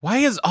Why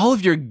is all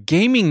of your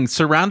gaming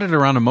surrounded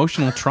around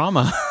emotional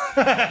trauma?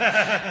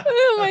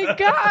 Oh my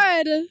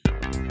God.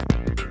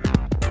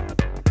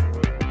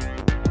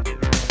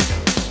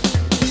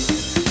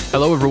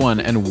 Hello, everyone,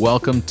 and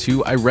welcome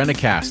to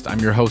Irenicast. I'm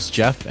your host,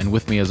 Jeff, and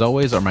with me, as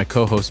always, are my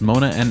co-hosts,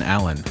 Mona and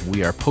Alan.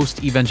 We are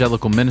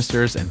post-evangelical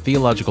ministers and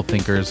theological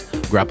thinkers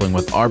grappling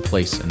with our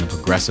place in the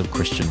progressive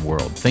Christian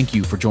world. Thank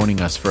you for joining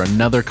us for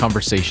another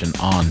conversation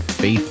on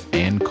faith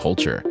and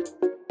culture.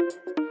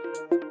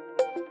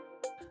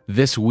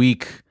 This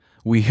week,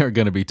 we are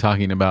going to be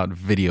talking about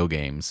video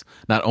games,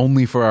 not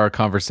only for our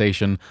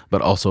conversation,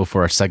 but also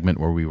for our segment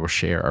where we will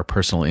share our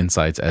personal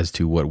insights as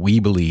to what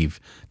we believe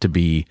to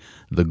be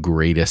the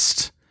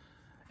greatest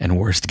and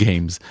worst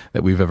games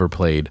that we've ever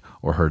played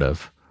or heard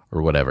of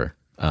or whatever.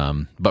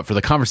 But for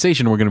the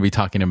conversation, we're going to be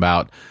talking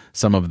about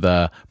some of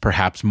the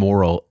perhaps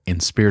moral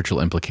and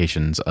spiritual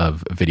implications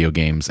of video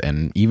games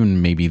and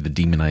even maybe the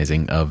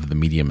demonizing of the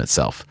medium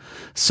itself.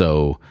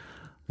 So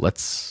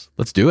let's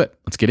do it.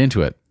 Let's get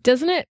into it.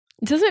 Doesn't it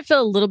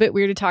feel a little bit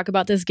weird to talk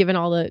about this given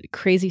all the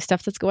crazy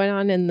stuff that's going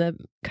on in the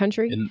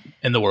country?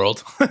 In the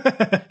world.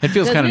 It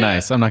feels kind of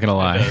nice. I'm not going to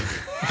lie.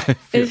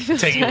 It feels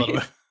Take nice. a little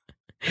bit.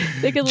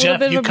 Take a little Jeff,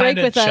 bit of a break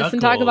with us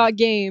and talk chuckled. about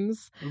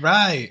games.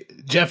 Right.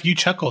 Jeff, you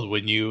chuckled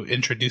when you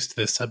introduced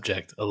this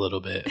subject a little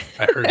bit.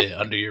 I heard it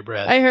under your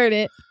breath. I heard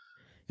it.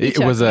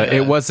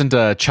 It wasn't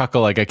a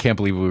chuckle like, I can't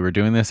believe we were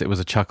doing this. It was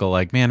a chuckle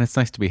like, man, it's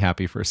nice to be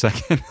happy for a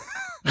second.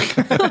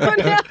 Oh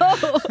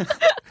no.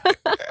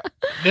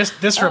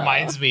 This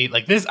reminds me,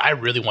 like this, I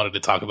really wanted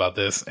to talk about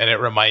this, and it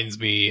reminds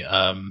me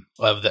of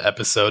the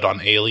episode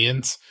on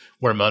aliens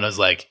where Mona's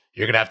like,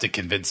 you're going to have to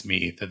convince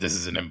me that this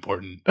is an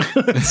important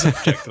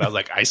subject. And I was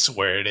like, I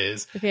swear it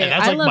is. Okay, and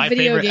that's I like love my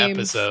video favorite games.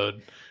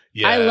 episode.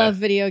 Yeah. I love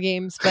video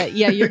games, but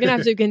yeah, you're going to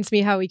have to convince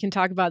me how we can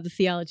talk about the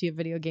theology of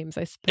video games,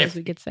 I suppose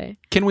we could say.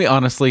 Can we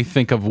honestly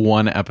think of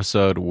one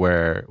episode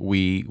where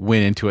we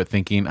went into it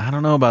thinking, I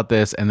don't know about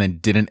this, and then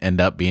didn't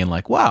end up being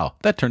like, wow,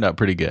 that turned out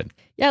pretty good?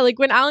 Yeah, like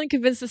when Alan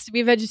convinced us to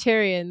be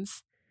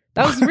vegetarians.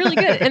 That was really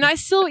good. And I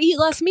still eat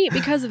less meat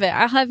because of it.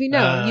 I'll have you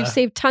know, you've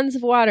saved tons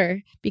of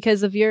water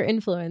because of your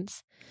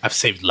influence. I've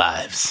saved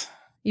lives.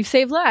 You've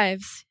saved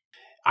lives.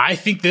 I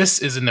think this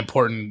is an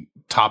important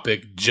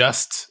topic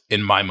just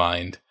in my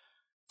mind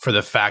for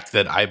the fact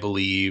that I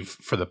believe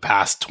for the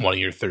past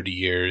 20 or 30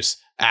 years,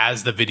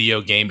 as the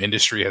video game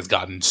industry has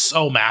gotten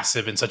so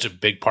massive and such a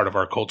big part of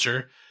our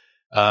culture,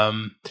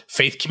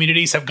 faith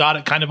communities have got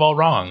it kind of all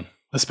wrong,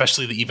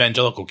 especially the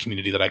evangelical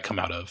community that I come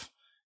out of.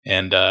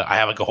 And I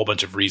have like a whole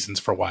bunch of reasons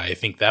for why I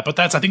think that. But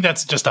I think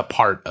that's just a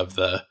part of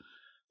the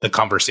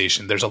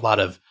conversation. There's a lot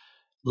of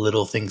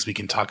little things we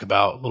can talk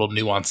about, little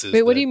nuances.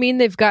 Wait, what do you mean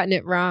they've gotten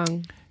it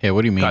wrong? Yeah,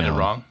 what do you mean? Gotten it Alan?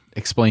 wrong?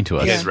 Explain to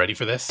us. You guys ready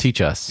for this?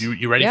 Teach us.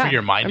 You ready Yeah, for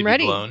your mind I'm to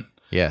ready. be blown?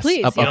 Yes.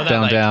 Please. Up, You know up, that,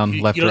 down, like, down,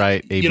 you- left, you know-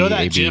 right, A, You B, know that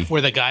A, B. GIF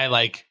where the guy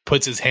like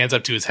puts his hands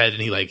up to his head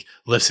and he like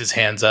lifts his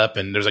hands up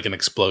and there's like an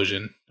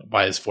explosion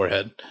by his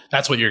forehead?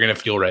 That's what you're going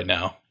to feel right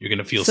now. You're going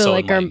to feel so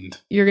like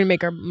enlightened. you're going to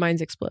make our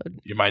minds explode.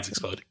 Your minds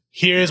explode.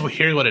 Here's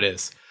what it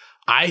is.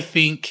 I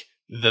think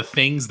the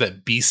things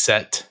that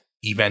beset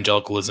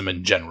evangelicalism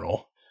in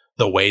general,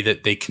 the way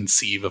that they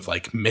conceive of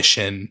like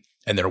mission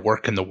and their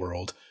work in the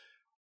world,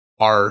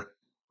 are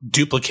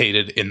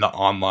duplicated in the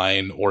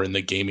online or in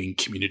the gaming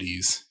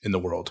communities in the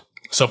world.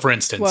 So for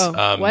instance,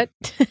 Whoa, what?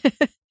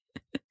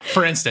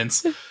 for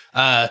instance,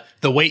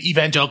 the way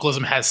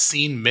evangelicalism has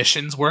seen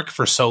missions work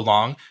for so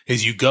long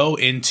is you go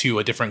into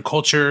a different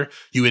culture,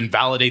 you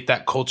invalidate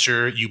that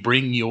culture, you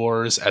bring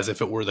yours as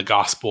if it were the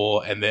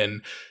gospel. And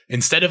then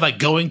instead of like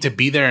going to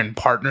be there in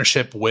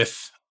partnership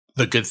with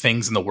the good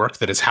things and the work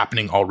that is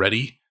happening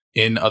already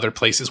in other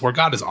places where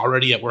God is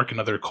already at work in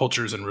other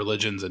cultures and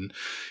religions. And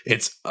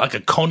it's like a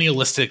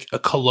colonialistic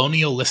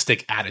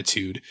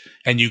attitude.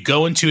 And you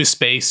go into a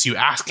space, you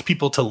ask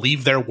people to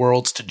leave their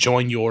worlds to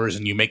join yours,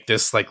 and you make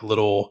this like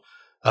little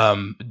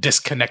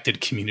disconnected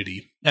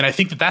community. And I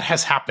think that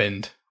has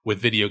happened with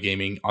video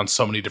gaming on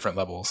so many different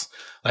levels.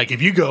 Like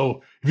if you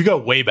go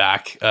way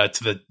back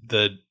to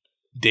the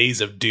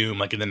days of Doom,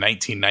 like in the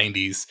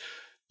 1990s,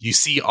 you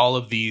see all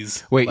of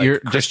these. Wait, like, you're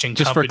Christian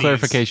just for companies.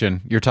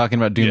 clarification, you're talking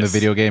about Doom Yes. the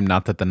video game,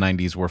 not that the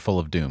 90s were full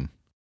of Doom.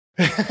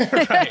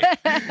 Right.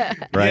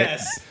 Right?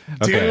 Yes.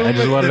 Okay, Doom, I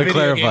just wanted the to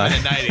video game clarify.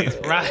 in the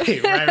 90s.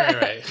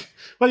 Right.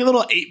 Like a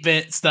little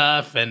 8-bit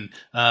stuff, and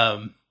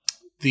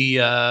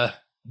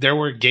there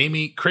were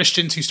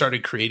Christians who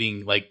started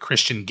creating like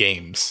Christian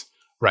games.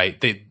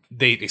 Right.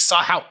 They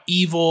saw how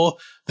evil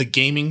the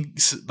gaming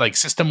like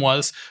system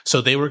was,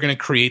 so they were going to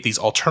create these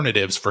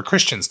alternatives for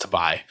Christians to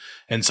buy.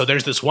 And so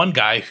there's this one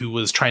guy who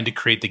was trying to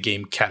create the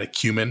game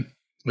Catechumen,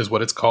 is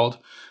what it's called.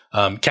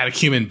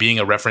 Catechumen being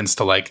a reference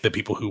to like the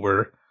people who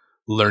were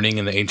learning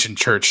in the ancient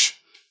church,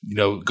 you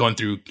know, going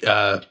through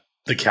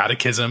the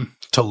catechism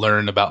to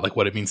learn about like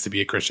what it means to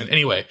be a Christian.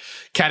 Anyway,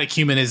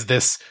 catechumen is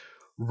this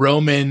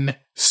Roman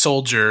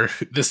soldier,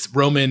 this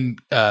Roman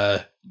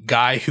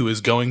guy who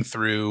is going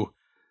through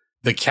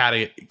the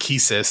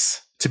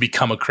catechesis to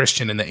become a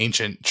Christian in the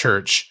ancient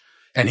church,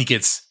 and he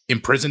gets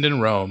imprisoned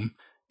in Rome,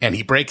 and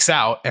he breaks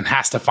out and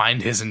has to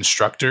find his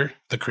instructor,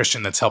 the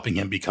Christian that's helping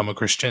him become a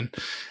Christian.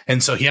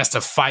 And so he has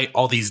to fight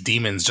all these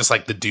demons, just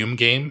like the Doom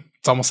game.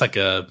 It's almost like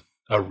a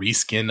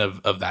reskin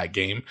of that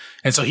game.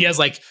 And so he has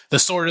like the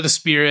sword of the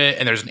spirit,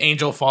 and there's an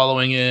angel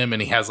following him,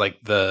 and he has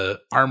like the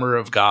armor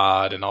of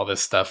God and all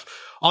this stuff.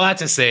 All that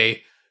to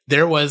say,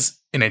 there was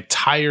an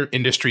entire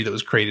industry that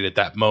was created at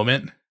that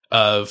moment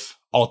of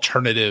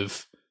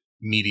alternative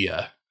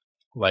media.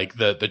 Like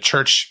the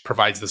church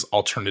provides this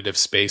alternative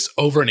space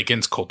over and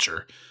against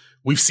culture.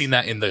 We've seen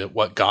that in the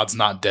God's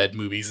Not Dead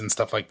movies and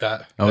stuff like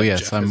that. Oh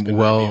yes, I'm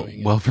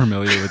well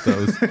familiar with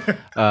those.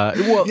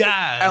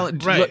 Yeah, Alan,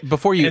 right.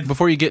 Before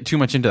you get too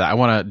much into that, I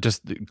want to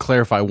just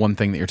clarify one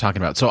thing that you're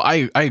talking about. So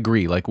I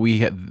agree. Like we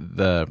had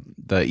the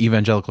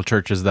evangelical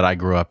churches that I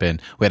grew up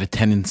in, we had a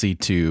tendency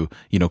to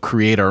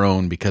create our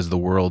own because the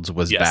world's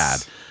was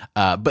bad.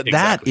 But exactly.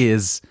 That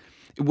is.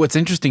 What's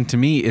interesting to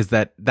me is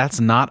that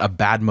that's not a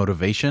bad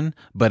motivation,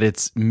 but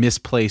it's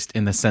misplaced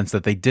in the sense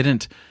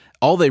that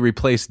all they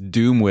replaced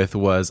Doom with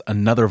was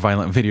another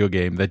violent video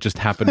game that just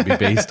happened to be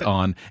based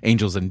on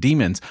angels and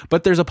demons.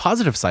 But there's a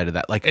positive side of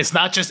that. Like, it's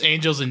not just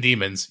angels and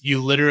demons. You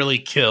literally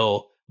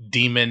kill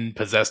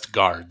demon-possessed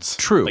guards.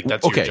 True. Like,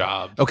 that's your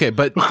job. Okay,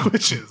 but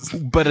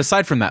but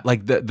aside from that,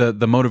 like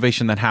the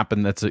motivation that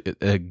happened that's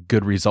a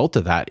good result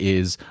of that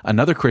is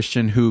another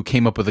Christian who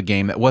came up with a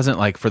game that wasn't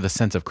like for the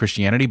sense of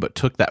Christianity, but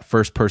took that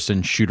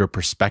first-person shooter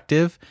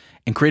perspective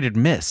and created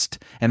Myst.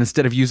 And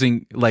instead of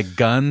using like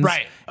guns,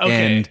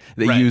 and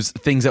they used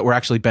things that were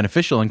actually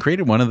beneficial and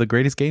created one of the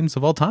greatest games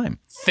of all time.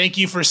 Thank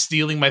you for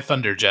stealing my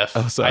thunder, Jeff.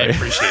 Oh, sorry. I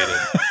appreciate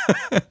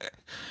it.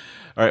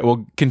 All right,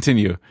 well,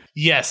 continue.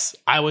 Yes,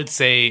 I would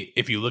say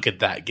if you look at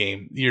that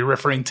game, you're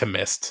referring to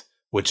Myst,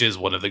 which is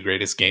one of the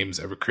greatest games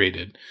ever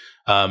created.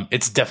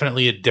 It's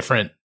definitely a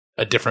different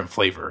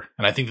flavor,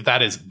 and I think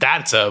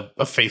that's a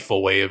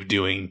faithful way of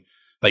doing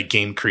like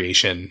game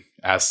creation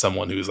as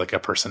someone who's like a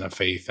person of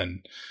faith.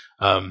 And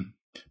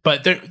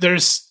but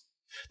there's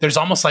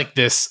almost like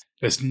this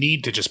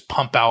need to just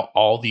pump out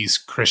all these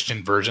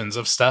Christian versions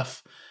of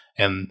stuff,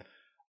 and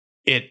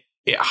it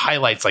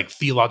highlights like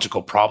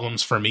theological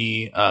problems for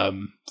me,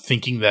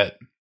 thinking that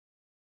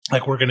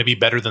like we're going to be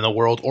better than the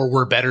world, or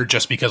we're better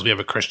just because we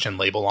have a Christian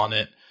label on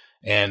it.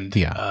 And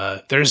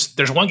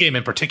there's one game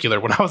in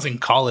particular, when I was in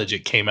college,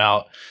 it came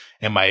out,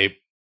 and my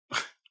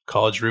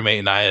college roommate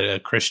and I at a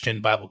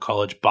Christian Bible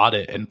college bought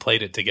it and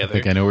played it together. I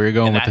think I know where you're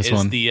going with this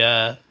one.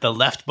 The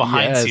Left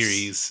Behind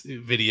series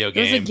video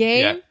game. It was a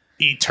game?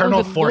 Yeah.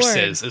 Eternal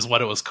Forces is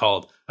what it was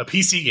called. A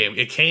PC game.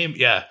 It came,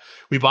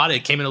 we bought it.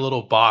 It came in a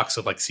little box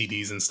with like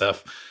CDs and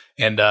stuff.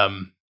 And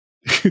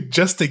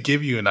just to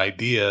give you an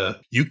idea,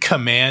 you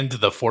command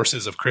the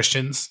forces of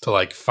Christians to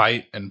like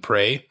fight and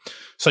pray.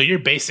 So you're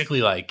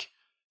basically like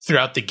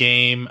throughout the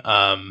game,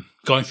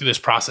 going through this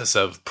process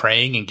of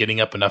praying and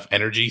getting up enough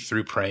energy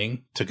through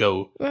praying to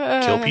go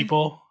kill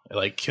people,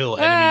 like kill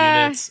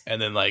enemy units,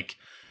 and then like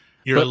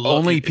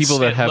only people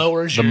that have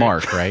the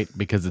mark, right?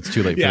 Because it's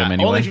too late for them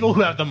anyway. Only people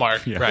who have the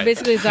mark, right?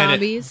 Basically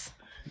zombies.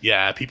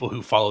 People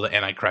who follow the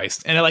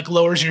Antichrist, and it like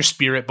lowers your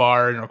spirit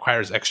bar and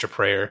requires extra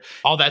prayer.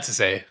 All that to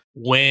say,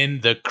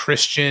 when the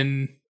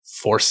Christian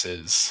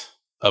forces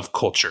of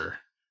culture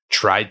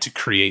tried to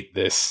create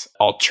this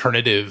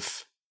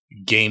alternative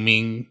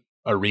gaming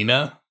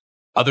arena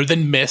other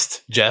than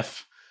Myst,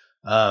 Jeff,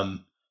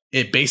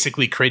 it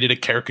basically created a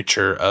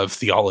caricature of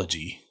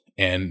theology,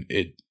 and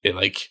it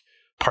like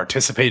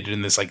participated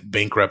in this like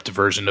bankrupt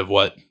version of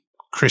what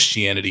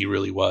Christianity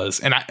really was.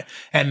 And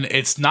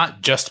it's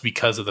not just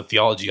because of the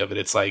theology of it.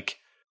 It's like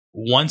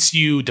once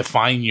you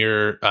define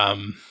your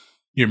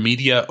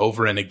media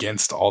over and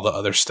against all the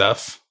other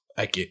stuff,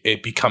 like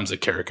it becomes a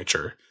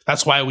caricature.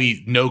 That's why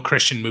we know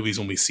Christian movies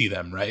when we see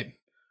them, right?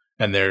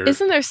 And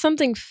isn't there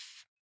something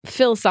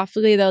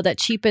philosophically though that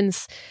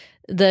cheapens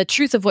the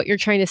truth of what you're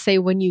trying to say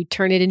when you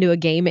turn it into a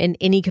game in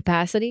any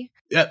capacity?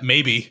 Yeah,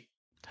 maybe.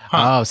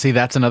 Huh. Oh, see,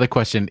 that's another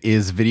question.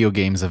 Is video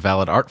games a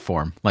valid art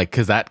form? Like,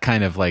 because that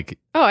kind of like...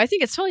 Oh, I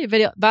think it's totally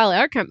a valid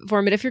art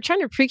form. But if you're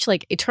trying to preach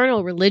like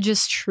eternal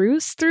religious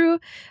truths through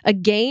a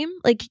game,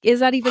 like, is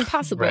that even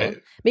possible? Right.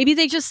 Maybe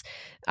they just,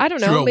 I don't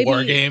know. Through a maybe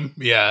war game?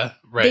 Yeah,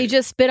 right. They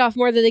just bit off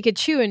more than they could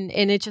chew, and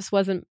it just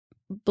wasn't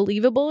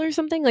believable or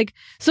something. Like,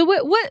 so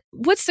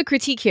what's the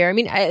critique here? I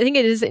mean, I think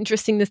it is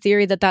interesting, the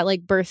theory that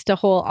like birthed a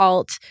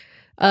whole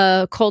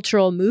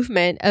cultural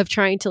movement of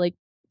trying to like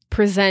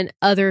present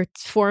other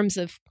forms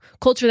of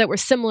culture that were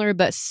similar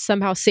but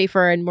somehow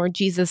safer and more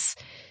Jesus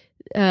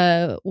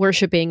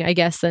worshiping, I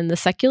guess, than the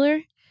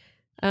secular.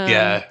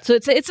 So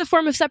it's a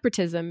form of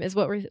separatism, is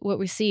what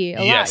we see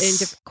a lot in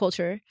different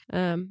culture.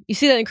 You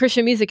see that in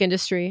Christian music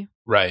industry,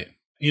 right?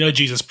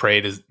 Jesus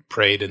prayed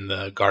in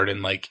the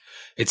garden, like,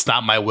 it's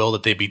not my will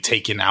that they be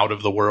taken out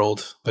of the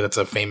world, but that's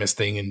a famous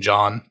thing in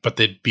John, but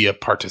they'd be a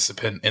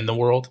participant in the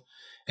world.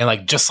 And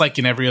like, just like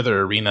in every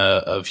other arena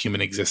of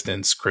human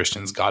existence,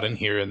 Christians got in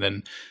here, and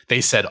then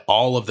they said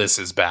all of this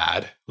is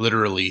bad.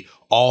 Literally,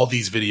 all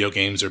these video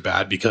games are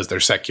bad because they're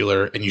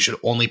secular, and you should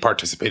only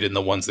participate in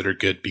the ones that are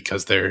good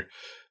because they're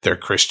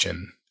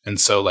Christian. And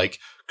so like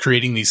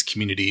creating these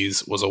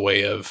communities was a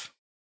way of,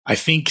 I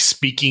think,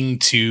 speaking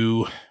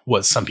to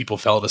what some people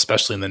felt,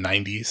 especially in the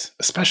 90s,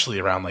 especially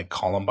around like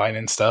Columbine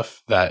and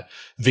stuff, that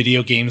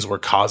video games were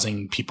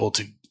causing people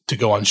to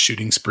go on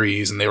shooting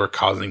sprees and they were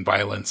causing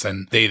violence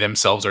and they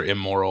themselves are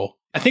immoral.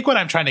 I think what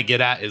I'm trying to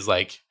get at is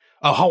like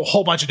a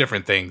whole bunch of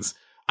different things.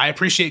 I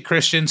appreciate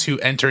Christians who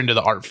enter into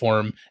the art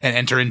form and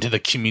enter into the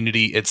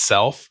community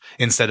itself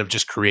instead of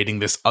just creating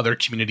this other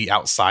community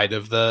outside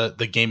of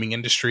the gaming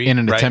industry. In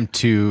an attempt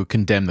to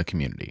condemn the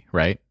community,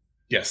 right?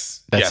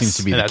 Yes. That seems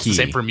to be the that's key. The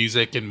same for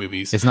music and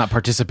movies. It's not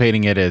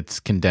participating in it, it's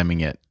condemning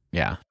it.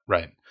 Yeah.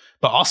 Right.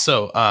 But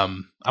also,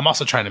 I'm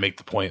also trying to make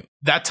the point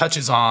that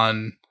touches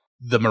on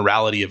the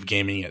morality of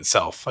gaming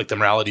itself, like the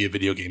morality of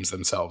video games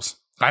themselves.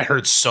 I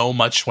heard so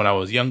much when I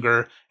was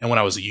younger and when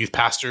I was a youth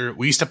pastor.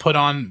 We used to put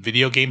on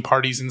video game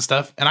parties and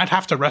stuff, and I'd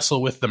have to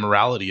wrestle with the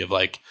morality of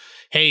like,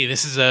 hey,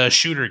 this is a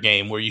shooter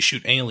game where you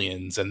shoot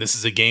aliens, and this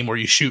is a game where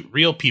you shoot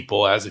real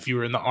people as if you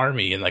were in the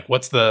army, and like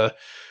what's the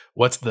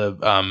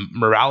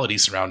morality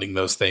surrounding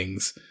those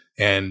things?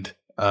 And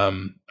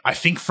I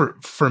think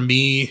for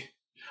me,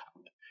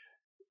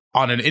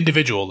 on an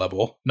individual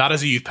level, not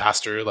as a youth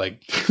pastor,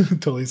 like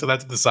totally set that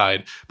to the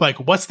side, but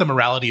like what's the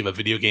morality of a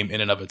video game in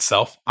and of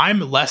itself?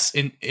 I'm less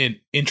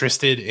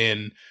interested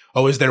in,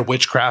 oh, is there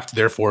witchcraft,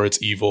 therefore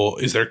it's evil?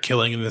 Is there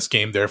killing in this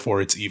game,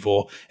 therefore it's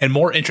evil? And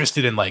more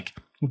interested in like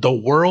the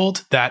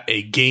world that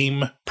a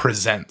game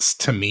presents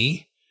to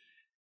me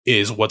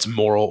is what's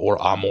moral or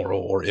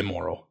amoral or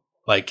immoral.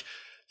 Like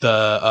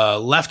the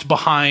Left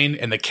Behind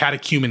and the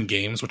Catechumen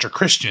games, which are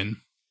Christian,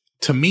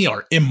 to me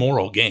are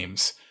immoral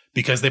games,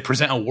 because they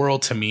present a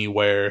world to me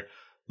where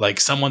like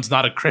someone's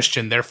not a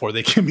Christian, therefore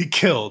they can be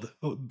killed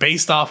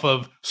based off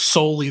of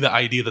solely the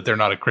idea that they're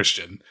not a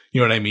Christian.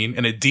 You know what I mean?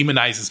 And it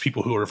demonizes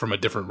people who are from a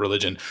different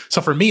religion.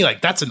 So for me, like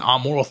that's an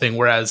amoral thing,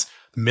 whereas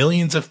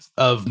millions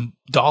of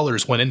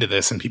dollars went into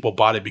this and people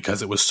bought it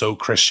because it was so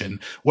Christian.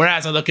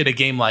 Whereas I look at a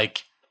game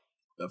like,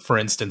 for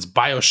instance,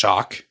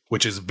 BioShock,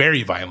 which is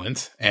very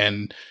violent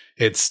and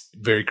it's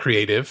very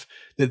creative,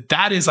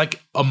 that is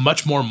like a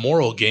much more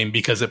moral game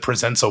because it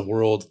presents a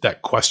world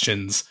that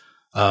questions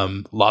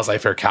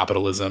laissez-faire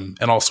capitalism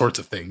and all sorts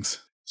of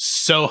things.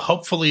 So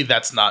hopefully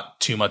that's not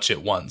too much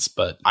at once,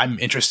 but I'm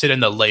interested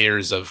in the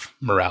layers of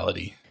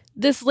morality.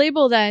 This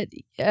label that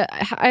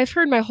I've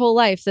heard my whole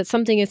life that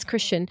something is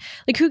Christian,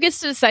 like who gets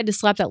to decide to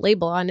slap that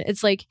label on?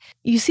 It's like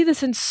you see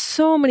this in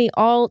so many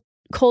alt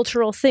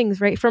cultural things,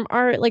 right? From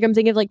art, like I'm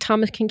thinking of like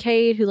Thomas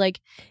Kincaid, who like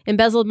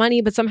embezzled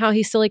money, but somehow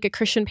he's still like a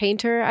Christian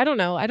painter. I don't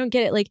know. I don't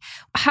get it. Like,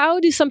 how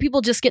do some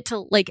people just get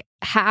to like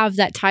have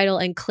that title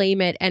and claim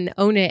it and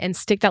own it and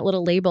stick that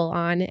little label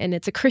on and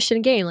it's a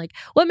Christian game? Like,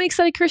 what makes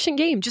that a Christian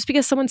game? Just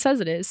because someone says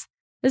it is,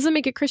 doesn't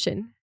make it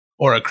Christian.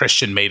 Or a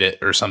Christian made it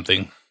or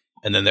something,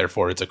 and then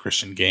therefore it's a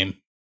Christian game.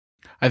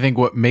 I think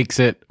what makes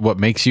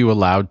you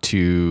allowed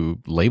to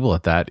label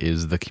it that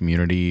is the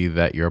community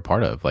that you're a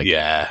part of. Like,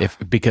 yeah,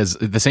 because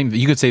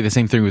you could say the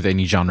same thing with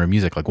any genre of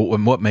music. Like,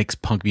 what makes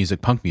punk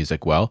music punk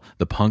music? Well,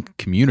 the punk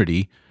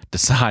community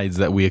decides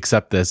that we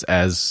accept this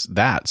as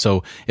that.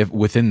 So, if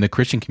within the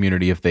Christian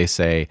community, if they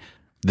say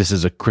this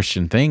is a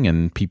Christian thing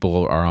and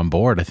people are on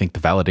board, I think the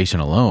validation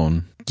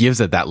alone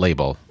gives it that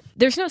label.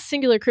 There's no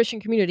singular Christian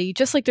community,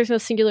 just like there's no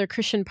singular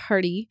Christian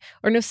party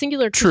or no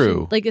singular Christian.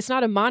 True. Like, it's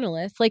not a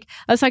monolith. Like,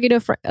 I was talking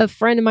to a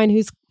friend of mine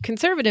who's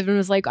conservative and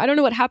was like, I don't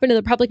know what happened to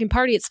the Republican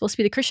Party. It's supposed to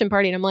be the Christian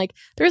party. And I'm like,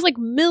 there's like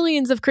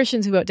millions of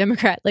Christians who vote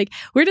Democrat. Like,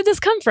 where did this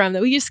come from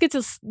that we just get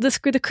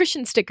the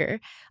Christian sticker?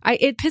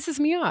 It pisses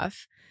me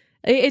off.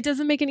 It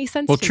doesn't make any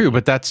sense. Well, to true, me.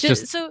 but that's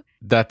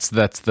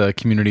that's the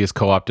community has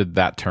co-opted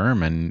that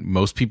term, and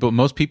most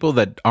people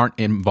that aren't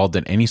involved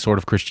in any sort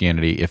of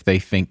Christianity, if they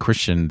think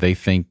Christian, they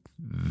think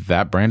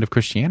that brand of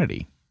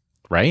Christianity,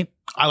 right?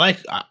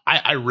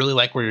 I really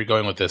like where you're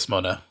going with this,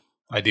 Mona.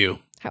 I do.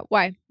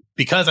 Why?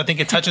 Because I think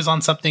it touches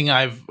on something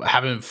I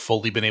haven't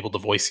fully been able to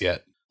voice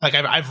yet. Like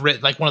I've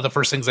written, like one of the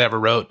first things I ever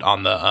wrote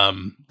on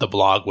the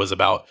blog was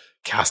about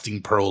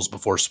casting pearls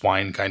before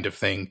swine kind of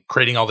thing,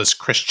 creating all this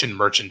Christian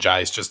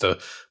merchandise just to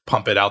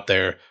pump it out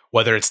there,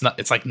 whether it's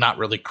like not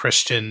really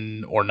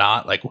Christian or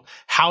not. Like,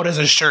 how does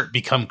a shirt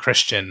become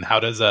Christian? How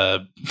does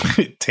a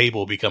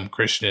table become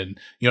Christian?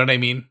 You know what I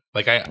mean?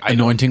 Like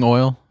anointing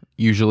oil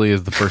usually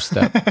is the first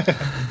step.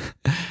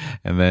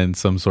 And then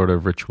some sort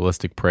of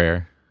ritualistic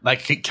prayer.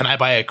 Like, can I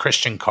buy a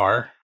Christian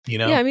car? You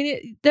know? Yeah, I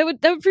mean, that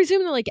would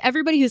presume that like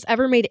everybody who's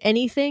ever made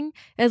anything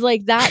as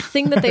like that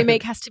thing that they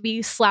make has to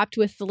be slapped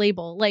with the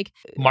label. Like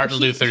Martin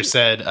Luther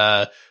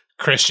said,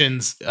 Christian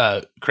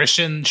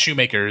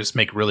shoemakers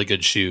make really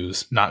good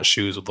shoes, not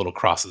shoes with little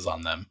crosses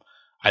on them.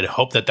 I'd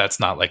hope that that's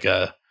not like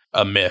a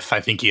myth.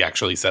 I think he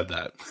actually said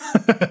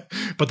that.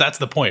 But that's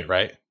the point,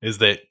 right? Is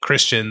that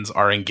Christians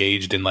are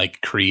engaged in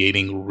like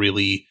creating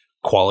really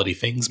quality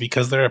things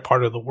because they're a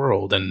part of the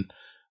world and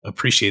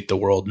appreciate the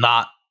world,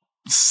 not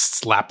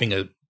slapping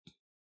a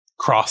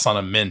cross on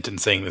a mint and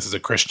saying this is a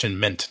Christian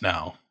mint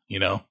now, you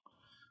know?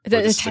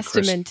 The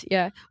testament,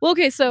 yeah. Well,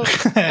 okay, so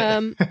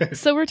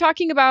so we're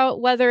talking about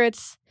whether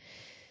it's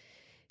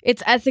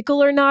it's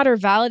ethical or not, or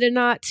valid or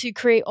not, to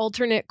create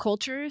alternate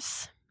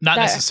cultures? Not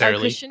that are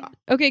necessarily. Christian?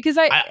 Okay, because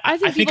I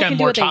think people can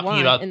do what they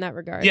want in that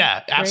regard.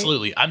 Yeah,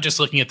 absolutely. Right? I'm just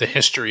looking at the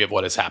history of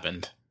what has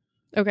happened.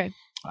 Okay.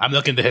 I'm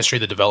looking at the history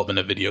of the development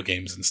of video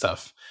games and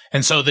stuff.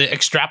 And so the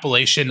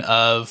extrapolation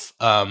of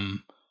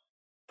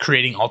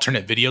creating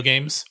alternate video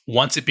games,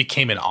 once it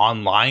became an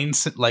online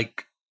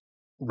like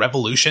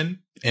revolution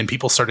and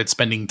people started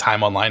spending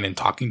time online and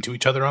talking to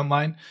each other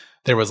online,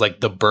 there was like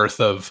the birth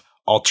of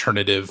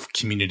alternative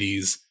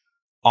communities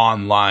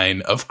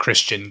online of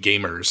Christian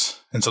gamers.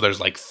 And so there's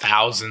like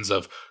thousands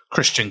of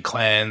Christian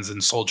clans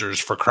and soldiers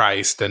for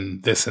Christ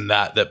and this and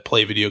that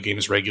play video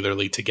games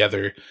regularly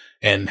together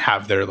and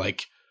have their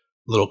like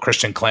little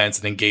Christian clans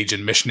and engage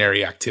in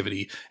missionary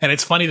activity. And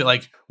it's funny that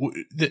like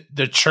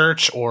the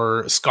church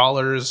or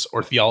scholars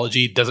or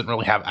theology doesn't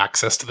really have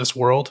access to this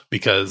world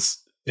because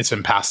it's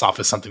been passed off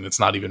as something that's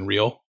not even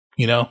real.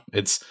 You know,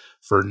 it's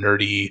for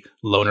nerdy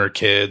loner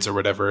kids or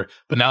whatever.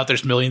 But now that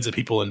there's millions of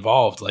people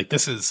involved, like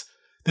this is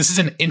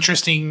an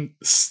interesting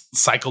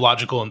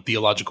psychological and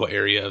theological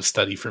area of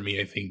study for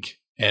me, I think.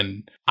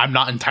 And I'm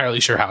not entirely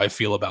sure how I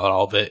feel about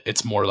all of it.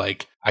 It's more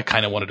like I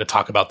kind of wanted to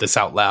talk about this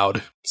out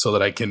loud so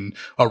that I can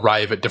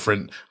arrive at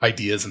different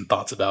ideas and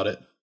thoughts about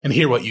it and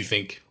hear what you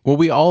think. Well,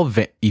 we all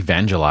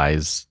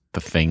evangelize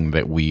the thing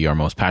that we are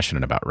most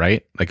passionate about,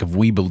 right? Like if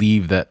we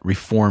believe that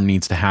reform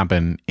needs to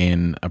happen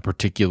in a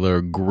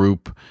particular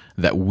group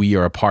that we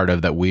are a part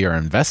of, that we are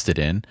invested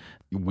in,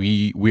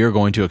 we are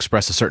going to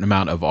express a certain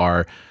amount of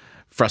our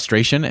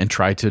frustration and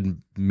try to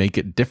make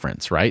it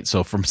difference, right?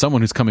 So from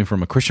someone who's coming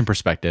from a Christian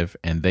perspective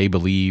and they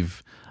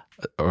believe,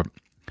 or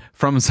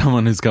from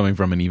someone who's coming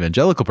from an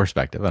evangelical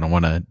perspective, I don't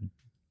want to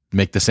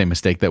make the same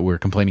mistake that we're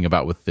complaining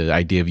about with the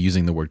idea of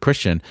using the word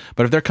Christian,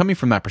 but if they're coming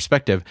from that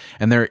perspective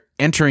and they're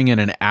entering in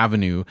an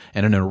avenue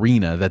and an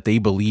arena that they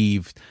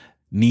believe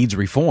needs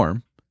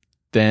reform,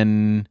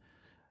 then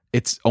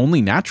it's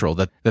only natural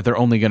that they're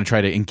only going to try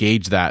to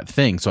engage that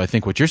thing. So I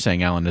think what you're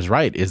saying, Alan, is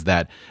right, is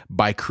that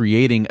by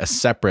creating a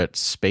separate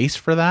space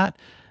for that,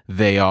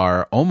 they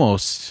are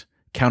almost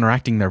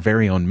counteracting their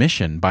very own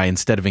mission by,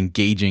 instead of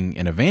engaging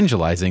and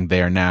evangelizing,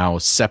 they are now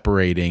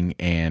separating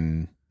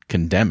and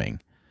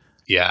condemning.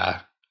 Yeah.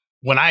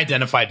 When I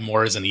identified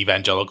more as an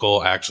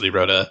evangelical, I actually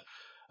wrote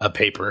a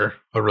paper,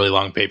 a really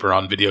long paper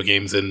on video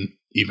games and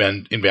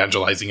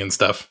evangelizing and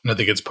stuff. And I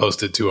think it's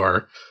posted to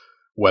our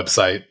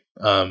website.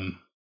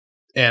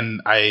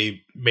 And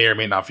I may or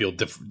may not feel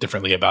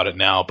differently about it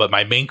now, but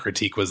my main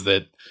critique was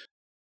that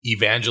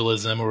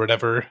evangelism or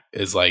whatever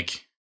is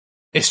like,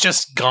 it's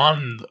just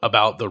gone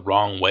about the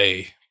wrong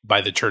way by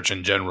the church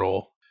in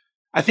general.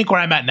 I think where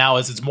I'm at now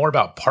is it's more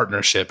about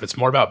partnership. It's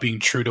more about being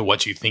true to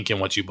what you think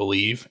and what you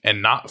believe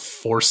and not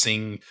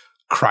forcing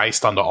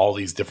Christ onto all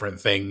these different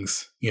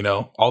things, you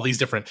know, all these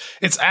different.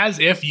 It's as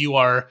if you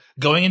are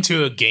going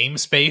into a game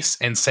space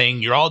and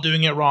saying you're all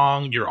doing it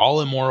wrong, you're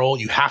all immoral,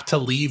 you have to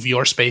leave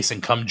your space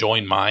and come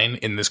join mine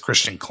in this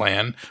Christian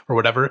clan or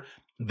whatever.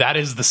 That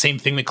is the same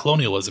thing that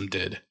colonialism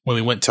did when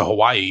we went to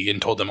Hawaii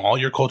and told them all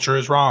your culture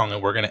is wrong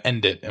and we're going to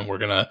end it and we're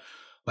going to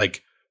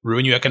like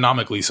ruin you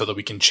economically so that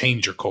we can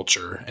change your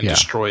culture and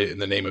destroy it in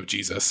the name of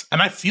Jesus.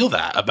 And I feel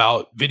that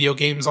about video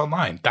games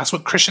online. That's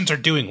what Christians are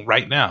doing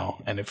right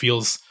now, and it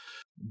feels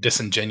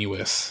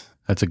disingenuous.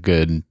 That's a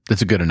good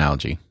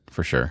analogy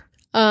for sure.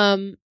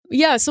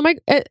 Yeah, so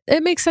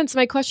it makes sense.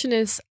 My question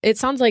is, it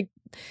sounds like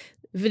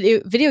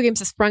video games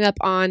have sprung up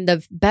on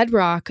the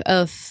bedrock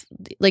of,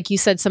 like you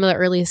said, some of the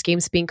earliest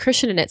games being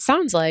Christian, and it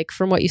sounds like,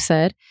 from what you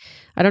said,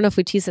 I don't know if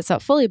we tease this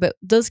out fully, but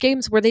those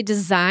games, were they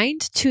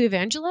designed to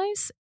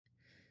evangelize?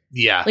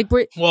 Yeah. Like,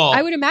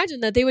 I would imagine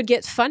that they would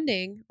get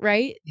funding,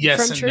 right?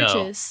 Yes, from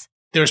churches. No.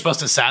 They were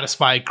supposed to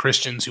satisfy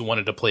Christians who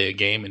wanted to play a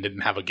game and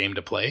didn't have a game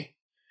to play.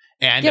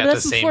 And yeah, at but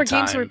that's the same before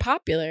time, games were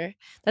popular.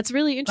 That's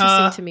really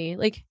interesting to me.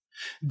 Like,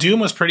 Doom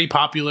was pretty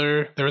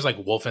popular. There was like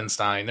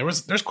Wolfenstein.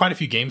 There's quite a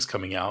few games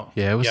coming out.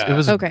 Yeah, it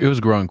was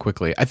growing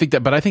quickly. I think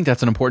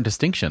that's an important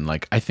distinction.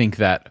 Like, I think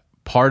that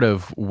part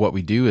of what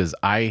we do is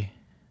I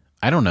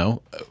don't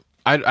know.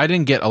 I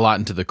didn't get a lot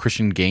into the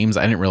Christian games.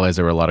 I didn't realize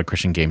there were a lot of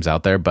Christian games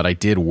out there, but I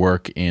did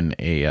work in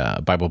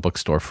a Bible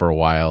bookstore for a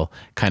while,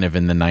 kind of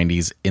in the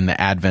 90s, in the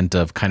advent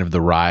of kind of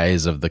the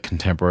rise of the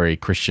contemporary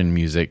Christian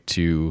music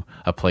to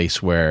a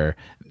place where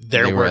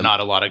there were not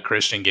a lot of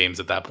Christian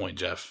games at that point,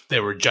 Jeff. They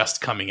were just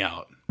coming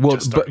out.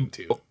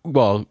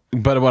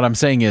 But what I'm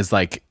saying is,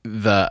 like,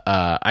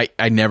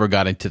 I never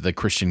got into the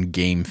Christian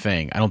game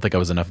thing. I don't think I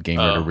was enough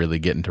gamer to really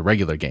get into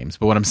regular games.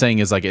 But what I'm saying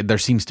is, like, there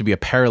seems to be a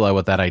parallel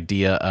with that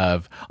idea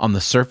of, on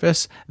the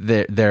surface,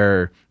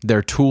 their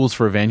tools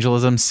for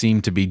evangelism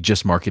seem to be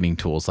just marketing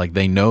tools. Like,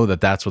 they know that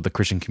that's what the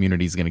Christian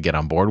community is going to get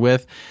on board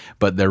with,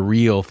 but the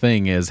real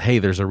thing is, hey,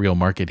 there's a real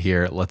market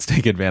here. Let's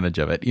take advantage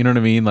of it. You know what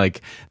I mean?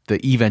 Like,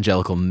 the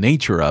evangelical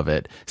nature of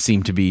it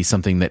seemed to be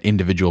something that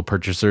individual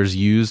purchasers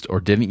used or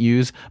didn't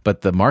use,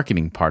 but the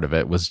marketing part of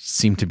it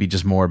seemed to be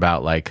just more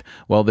about, like,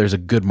 well, there's a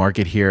good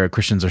market here.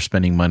 Christians are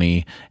spending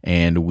money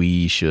and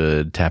we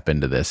should tap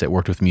into this. It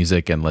worked with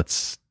music, and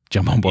let's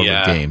jump on board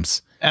with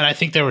games. And I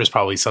think there was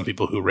probably some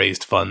people who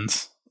raised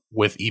funds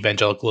with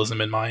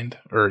evangelicalism in mind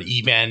or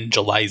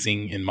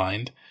evangelizing in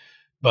mind.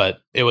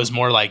 But it was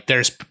more like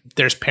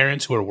there's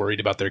parents who are worried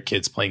about their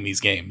kids playing these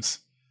games.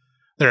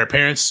 There are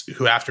parents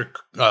who, after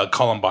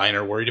Columbine,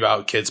 are worried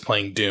about kids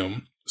playing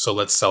Doom. So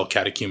let's sell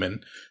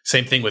catechumen.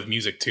 Same thing with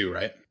music too,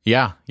 right?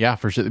 Yeah,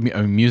 for sure. I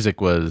mean, music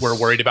was... We're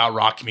worried about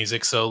rock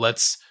music, so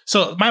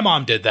my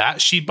mom did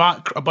that. She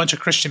bought a bunch of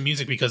Christian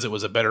music because it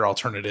was a better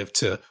alternative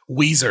to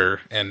Weezer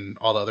and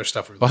all the other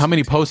stuff. Well, how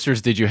many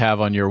posters did you have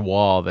on your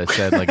wall that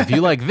said, like, if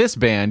you like this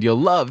band, you'll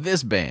love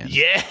this band?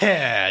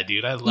 Yeah,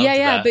 dude, I love that.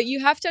 Yeah, but you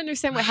have to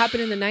understand what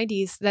happened in the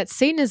 90s, that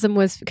Satanism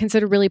was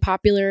considered really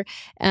popular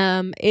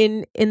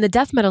in the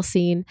death metal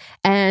scene,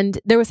 and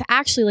there was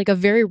actually like a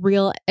very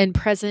real and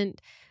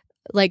present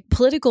like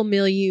political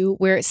milieu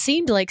where it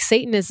seemed like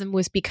Satanism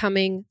was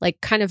becoming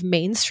like kind of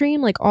mainstream.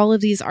 Like all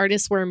of these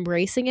artists were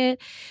embracing it.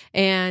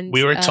 And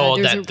we were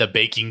told that the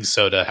baking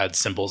soda had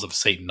symbols of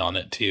Satan on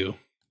it too.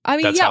 I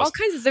mean, all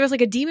kinds of, there was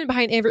like a demon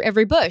behind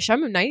every bush.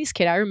 I'm a 90s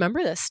kid. I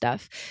remember this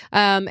stuff.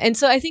 And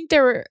so I think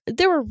there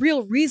were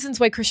real reasons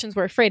why Christians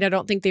were afraid. I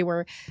don't think they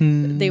were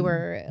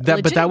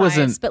but that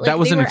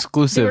wasn't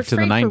exclusive to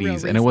the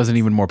 90s, and it wasn't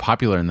even more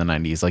popular in the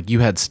 90s. Like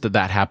you had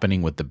that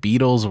happening with the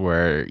Beatles,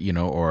 where, you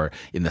know, or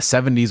in the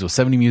 70s with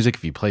 70 music,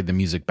 if you played the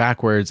music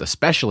backwards,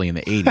 especially in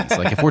the 80s.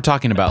 Like if we're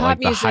talking about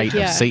like the height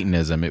of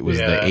Satanism, it was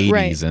the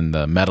 80s and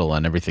the metal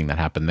and everything that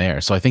happened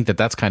there. So I think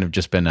that's kind of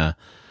just been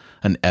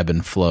an ebb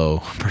and flow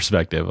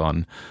perspective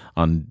on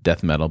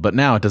death metal. But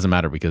now it doesn't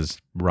matter because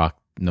rock,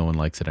 no one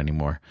likes it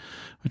anymore,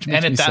 which makes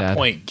me sad. And at that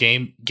point,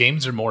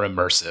 games are more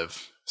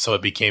immersive, so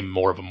it became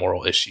more of a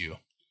moral issue.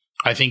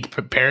 I think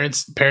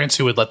parents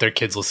who would let their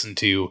kids listen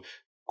to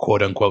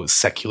quote unquote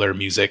secular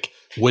music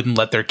wouldn't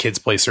let their kids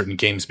play certain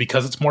games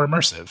because it's more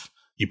immersive.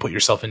 You put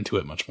yourself into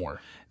it much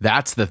more.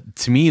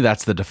 To me,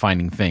 that's the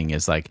defining thing,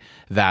 is like,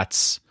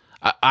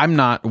 I'm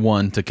not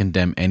one to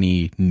condemn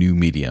any new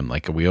medium.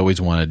 Like we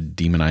always want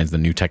to demonize the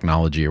new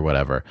technology or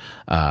whatever.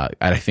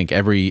 I think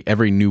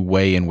every new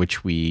way in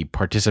which we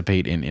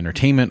participate in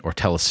entertainment or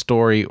tell a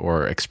story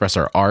or express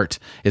our art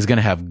is going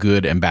to have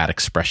good and bad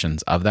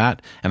expressions of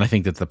that. And I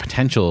think that the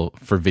potential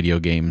for video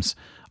games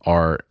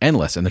are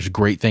endless, and there's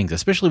great things,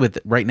 especially with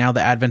right now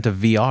the advent of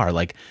VR.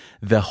 Like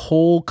the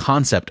whole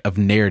concept of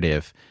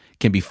narrative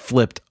can be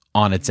flipped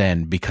on its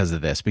end because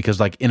of this. Because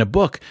like in a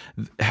book,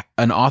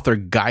 an author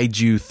guides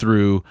you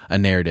through a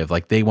narrative.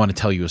 Like they want to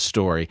tell you a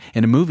story.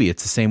 In a movie,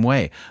 it's the same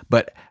way.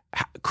 But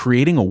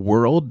creating a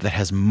world that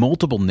has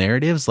multiple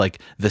narratives, like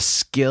the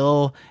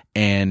skill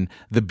and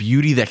the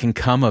beauty that can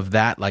come of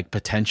that, like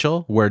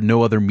potential where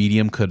no other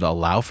medium could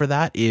allow for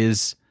that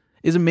is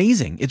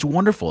amazing. It's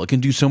wonderful. It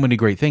can do so many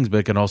great things, but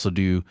it can also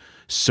do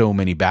so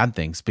many bad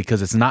things,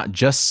 because it's not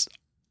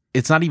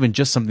even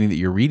just something that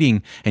you're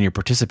reading and you're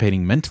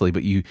participating mentally,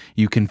 but you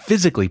can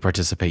physically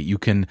participate. You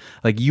can,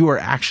 like, you are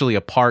actually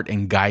a part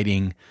in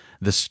guiding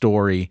the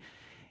story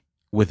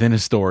within a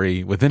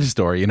story within a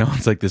story. You know,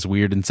 it's like this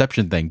weird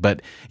Inception thing,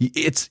 but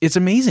it's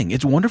amazing.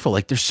 It's wonderful.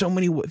 Like there's so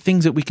many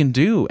things that we can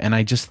do. And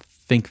I just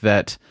think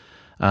that,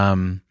 for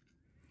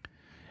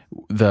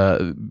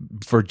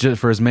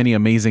as many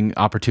amazing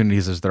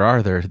opportunities as there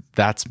are, there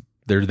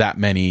are that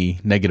many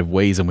negative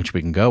ways in which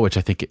we can go, which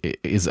I think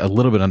is a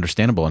little bit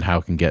understandable, and how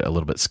it can get a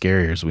little bit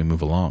scarier as we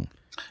move along.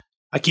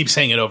 I keep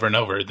saying it over and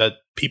over that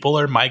people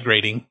are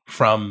migrating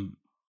from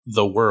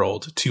the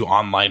world to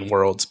online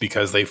worlds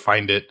because they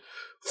find it,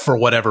 for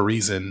whatever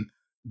reason,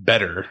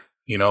 better,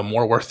 you know,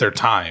 more worth their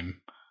time.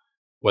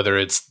 Whether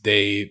it's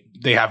they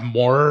have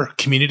more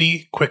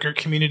community, quicker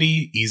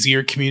community,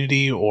 easier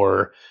community,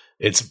 or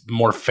it's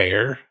more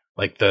fair.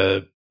 Like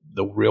the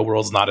real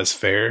world's not as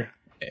fair.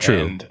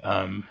 True.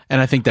 And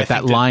I think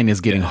that line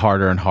is getting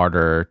harder and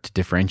harder to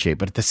differentiate.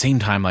 But at the same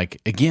time, like,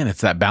 again,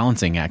 it's that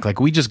balancing act. Like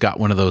we just got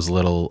one of those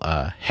little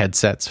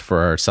headsets for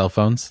our cell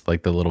phones,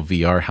 like the little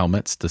VR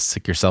helmets to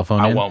stick your cell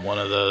phone in. I want one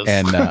of those.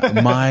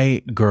 And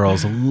my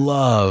girls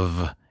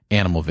love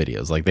animal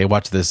videos. Like they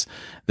watch this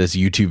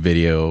YouTube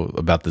video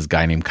about this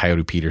guy named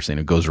Coyote Peterson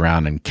who goes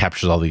around and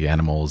captures all the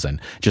animals.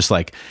 And just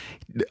like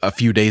a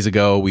few days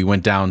ago, we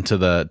went down to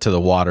the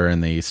water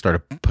and they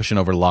started pushing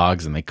over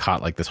logs and they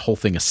caught like this whole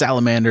thing of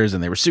salamanders,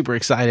 and they were super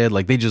excited.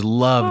 Like they just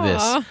love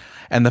this.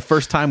 And the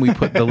first time we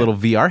put the little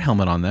VR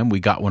helmet on them, we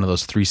got one of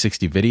those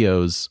 360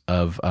 videos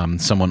of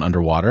someone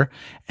underwater,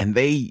 and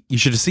you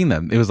should have seen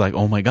them. It was like,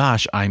 oh my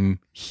gosh, I'm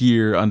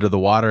here under the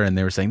water, and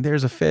they were saying,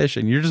 there's a fish,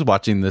 and you're just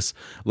watching this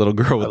little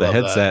girl with a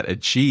headset,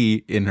 and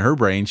she, in her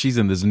brain, she's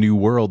in this new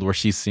world where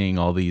she's seeing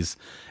all these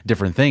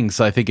different things.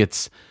 So I think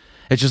it's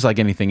just like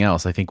anything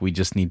else. I think we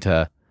just need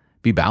to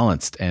be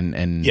balanced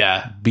and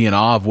be in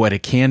awe of what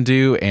it can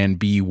do, and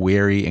be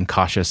wary and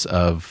cautious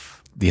of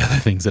the other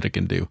things that it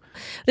can do.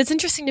 It's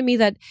interesting to me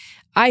that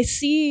I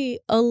see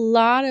a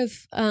lot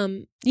of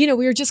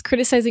we were just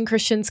criticizing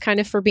Christians kind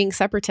of for being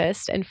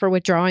separatist and for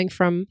withdrawing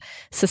from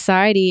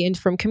society and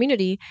from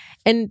community.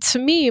 And to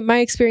me, my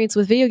experience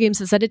with video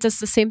games is that it does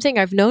the same thing.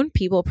 I've known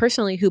people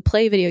personally who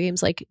play video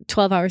games like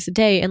 12 hours a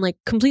day and like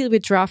completely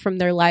withdraw from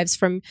their lives,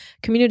 from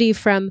community,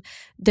 from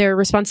their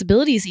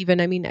responsibilities even.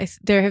 I mean,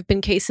 there have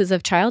been cases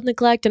of child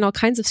neglect and all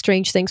kinds of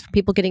strange things from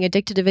people getting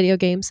addicted to video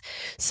games.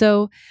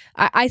 So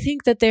I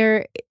think that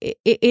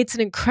it's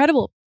an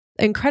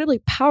incredibly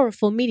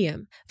powerful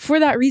medium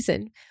for that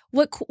reason.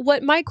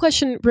 What my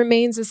question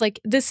remains is like,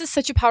 this is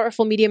such a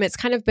powerful medium. It's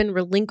kind of been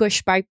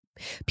relinquished by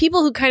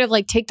people who kind of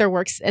like take their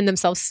works and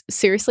themselves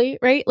seriously,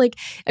 right? Like,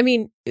 I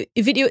mean, the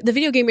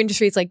video game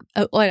industry is like,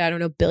 I don't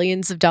know,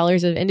 billions of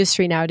dollars of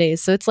industry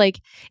nowadays. So it's like,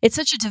 it's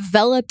such a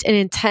developed and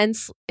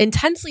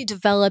intensely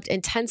developed,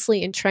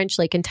 intensely entrenched,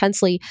 like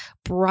intensely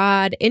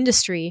broad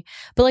industry.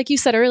 But like you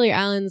said earlier,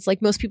 Alan, it's like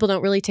most people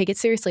don't really take it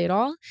seriously at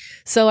all.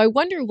 So I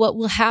wonder what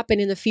will happen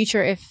in the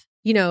future if,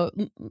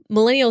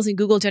 millennials and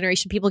Google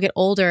generation people get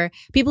older,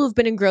 people who've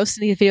been engrossed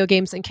in these video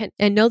games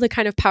and know the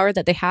kind of power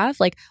that they have.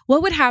 Like,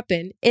 what would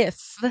happen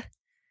if,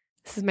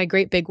 this is my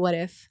great big what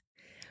if,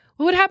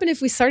 what would happen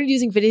if we started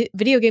using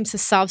video games to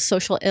solve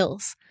social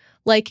ills?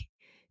 Like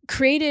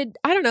created,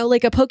 I don't know,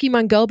 like a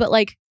Pokemon Go, but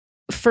like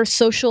for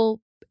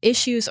social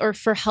issues or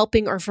for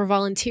helping or for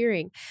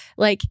volunteering.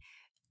 Like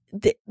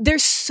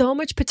there's so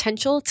much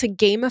potential to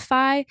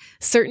gamify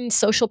certain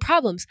social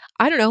problems.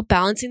 I don't know,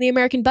 balancing the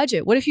American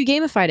budget. What if you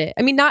gamified it?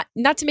 I mean, not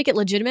to make it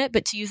legitimate,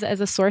 but to use it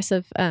as a source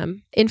of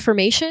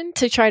information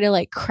to try to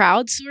like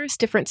crowdsource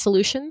different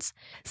solutions.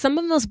 Some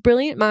of the most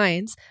brilliant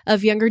minds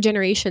of younger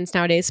generations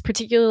nowadays,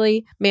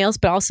 particularly males,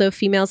 but also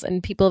females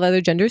and people of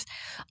other genders,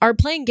 are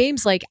playing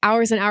games like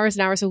hours and hours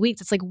and hours a week.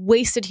 That's like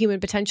wasted human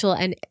potential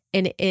and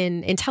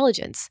in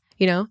intelligence.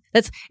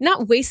 That's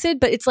not wasted,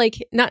 but it's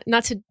like not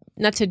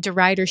to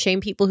deride or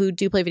shame people who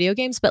do play video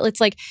games, but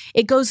it's like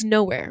it goes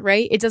nowhere,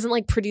 right? It doesn't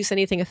like produce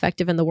anything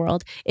effective in the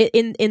world.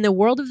 In the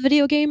world of the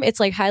video game, it's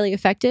like highly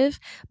effective,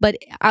 but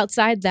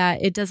outside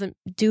that, it doesn't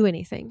do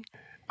anything.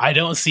 I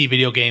don't see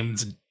video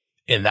games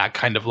in that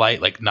kind of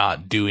light, like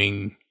not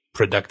doing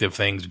productive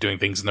things, doing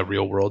things in the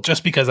real world,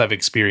 just because I've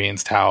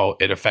experienced how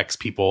it affects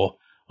people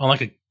on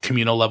like a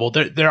communal level.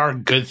 There are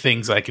good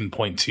things that I can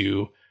point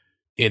to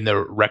in the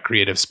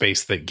recreative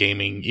space that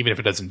gaming, even if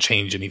it doesn't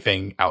change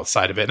anything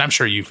outside of it. And I'm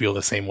sure you feel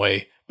the same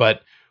way.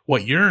 But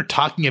what you're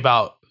talking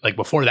about, like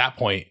before that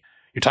point,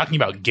 you're talking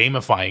about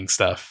gamifying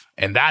stuff.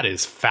 And that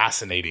is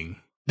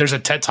fascinating. There's a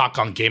TED Talk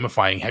on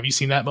gamifying. Have you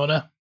seen that,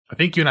 Mona? I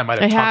think you and I might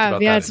have talked about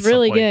that. Yeah, it's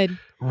really good.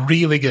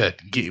 Really good.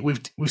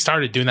 We've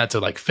started doing that to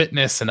like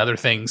fitness and other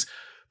things.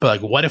 But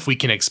like, what if we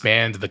can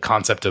expand the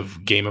concept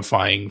of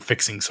gamifying,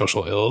 fixing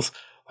social ills?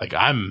 Like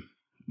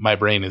my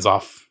brain is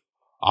off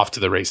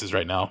to the races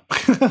right now.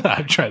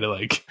 I'm trying to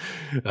like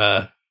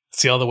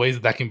see all the ways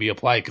that can be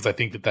applied, because I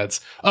think that's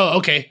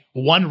okay.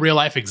 One real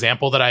life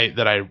example that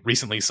I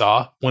recently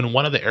saw, when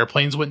one of the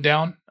airplanes went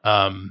down,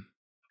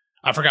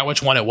 I forgot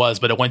which one it was,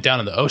 but it went down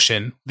in the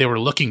ocean. They were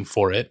looking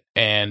for it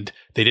and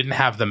they didn't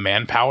have the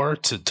manpower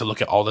to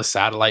look at all the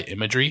satellite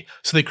imagery.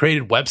 So they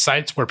created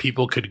websites where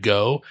people could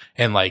go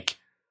and like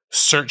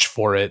search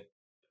for it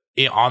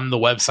on the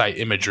website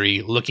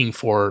imagery, looking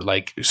for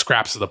like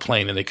scraps of the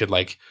plane, and they could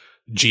like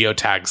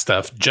geotag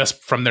stuff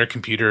just from their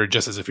computer,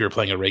 just as if you were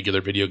playing a regular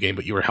video game,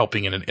 but you were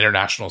helping in an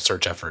international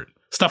search effort.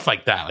 Stuff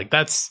like that. Like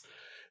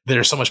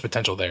there's so much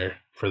potential there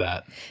for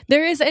that.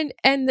 There is,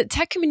 and the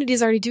tech community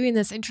is already doing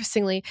this.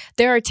 Interestingly,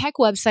 there are tech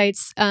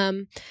websites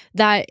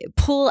that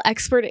pull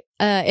expert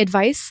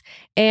advice,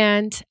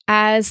 and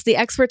as the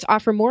experts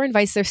offer more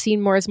advice, they're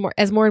seen more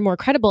and more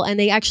credible, and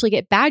they actually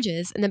get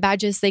badges, and the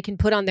badges they can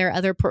put on their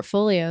other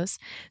portfolios.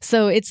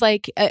 So it's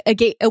like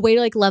a way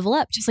to like level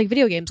up, just like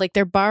video games. Like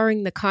they're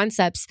borrowing the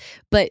concepts,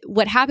 but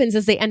what happens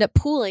is they end up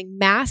pooling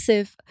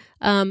massive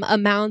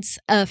amounts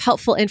of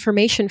helpful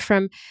information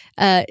from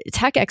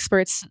tech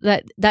experts.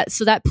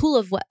 So that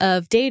pool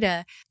of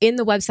data in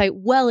the website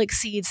well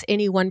exceeds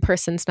any one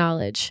person's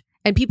knowledge.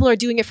 And people are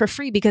doing it for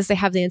free because they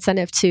have the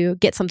incentive to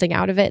get something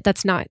out of it.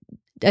 That's not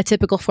a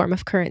typical form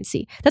of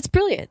currency. That's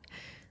brilliant.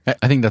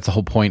 I think that's the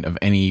whole point of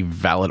any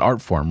valid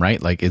art form,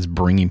 right? Like, it's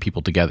bringing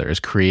people together, is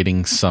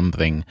creating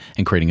something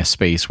and creating a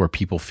space where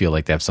people feel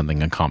like they have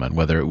something in common,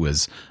 whether it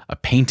was a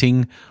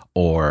painting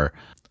or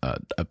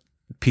a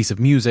piece of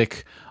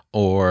music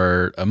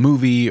or a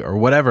movie or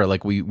whatever.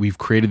 Like we've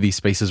created these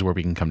spaces where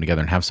we can come together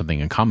and have something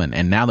in common.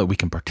 And now that we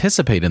can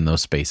participate in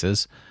those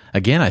spaces,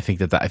 again, I think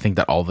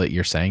that all that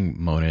you're saying,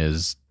 Mona,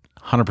 is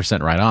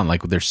 100% right on.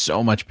 Like there's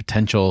so much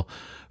potential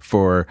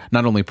for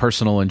not only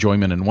personal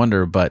enjoyment and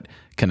wonder, but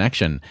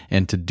connection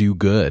and to do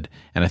good.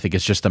 And I think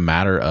it's just a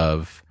matter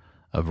of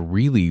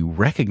really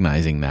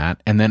recognizing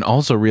that, and then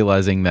also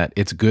realizing that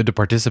it's good to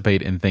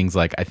participate in things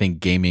like, I think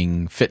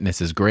gaming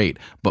fitness is great,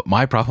 but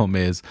my problem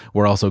is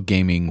we're also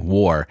gaming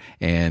war,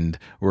 and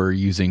we're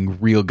using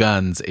real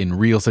guns in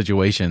real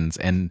situations,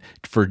 and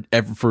for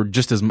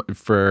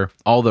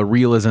all the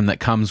realism that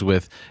comes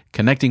with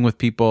connecting with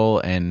people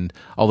and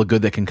all the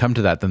good that can come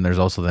to that, then there's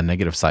also the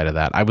negative side of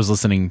that. I was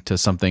listening to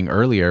something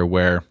earlier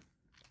where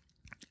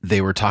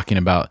they were talking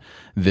about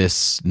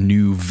this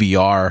new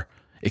VR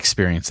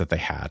experience that they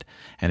had.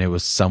 And it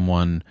was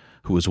someone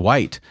who was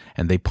white,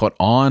 and they put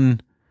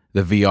on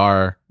the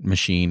VR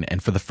machine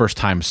and for the first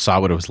time saw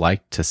what it was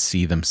like to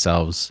see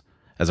themselves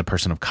as a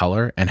person of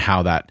color, and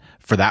how that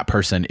for that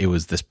person, it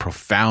was this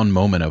profound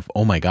moment of,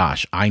 oh my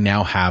gosh, I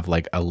now have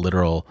like a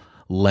literal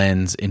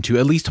lens into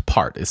at least a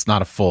part. It's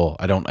not a full,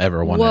 I don't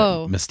ever want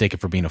to mistake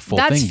it for being a full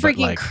That's thing. That's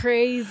freaking but like,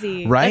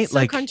 crazy. Right? That's so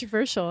like,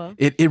 controversial.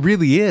 It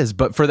really is.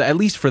 But for at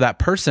least for that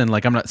person,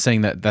 like, I'm not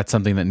saying that that's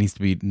something that needs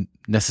to be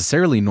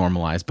necessarily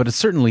normalized, but it's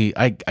certainly,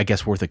 I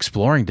guess, worth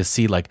exploring to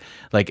see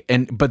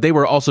but they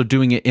were also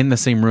doing it in the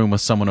same room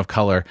with someone of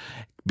color,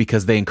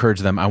 because they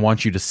encouraged them, I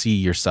want you to see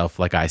yourself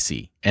like I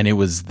see. And it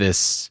was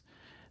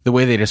the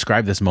way they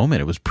described this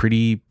moment, it was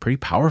pretty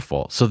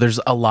powerful. So there's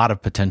a lot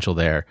of potential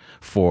there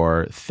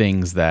for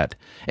things that,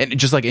 and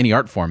just like any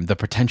art form, the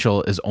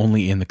potential is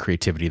only in the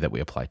creativity that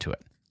we apply to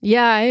it.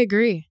 Yeah, I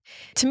agree.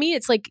 To me,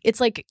 it's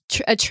like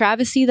a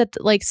travesty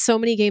that like so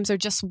many games are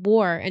just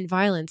war and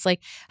violence.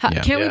 Like,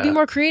 can't we be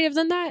more creative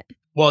than that?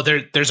 Well,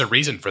 there's a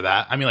reason for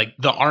that. I mean, like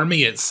the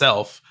army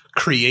itself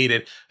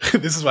created,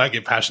 this is what I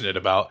get passionate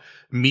about,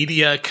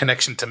 media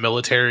connection to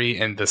military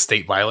and the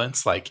state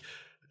violence, like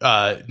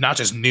not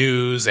just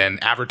news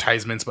and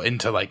advertisements, but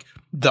into like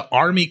the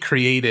army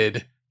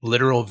created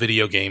literal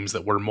video games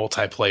that were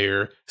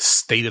multiplayer,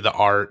 state of the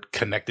art,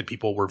 connected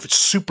people, were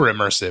super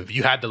immersive.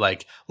 You had to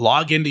like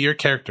log into your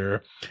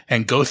character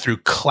and go through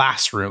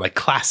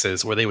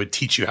classes where they would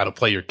teach you how to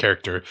play your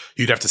character.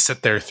 You'd have to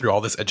sit there through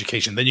all this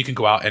education. Then you can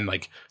go out and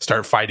like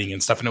start fighting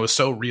and stuff. And it was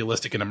so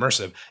realistic and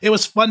immersive. It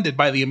was funded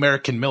by the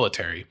American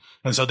military.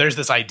 And so there's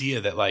this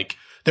idea that like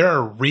there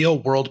are real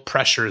world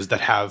pressures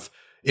that have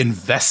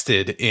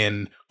invested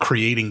in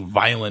creating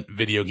violent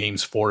video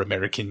games for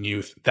American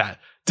youth that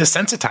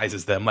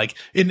desensitizes them. Like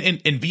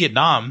in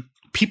Vietnam,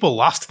 people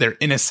lost their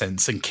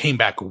innocence and came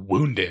back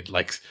wounded.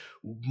 Like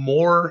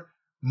more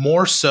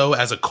so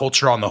as a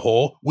culture on the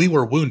whole, we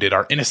were wounded.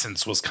 Our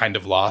innocence was kind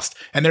of lost.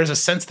 And there's a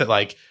sense that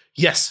like,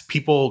 yes,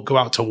 people go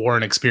out to war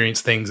and experience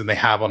things, and they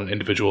have on an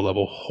individual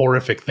level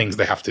horrific things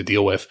they have to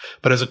deal with.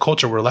 But as a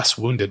culture, we're less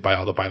wounded by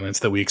all the violence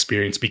that we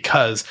experience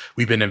because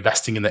we've been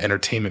investing in the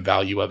entertainment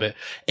value of it.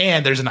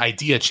 And there's an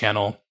idea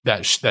channel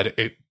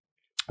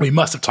we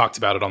must have talked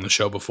about it on the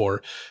show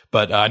before,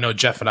 but I know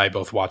Jeff and I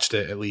both watched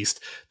it at least.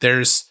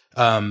 There's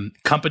gun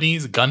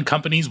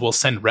companies will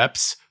send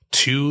reps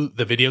to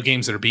the video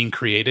games that are being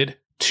created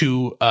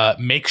to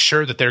make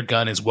sure that their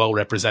gun is well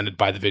represented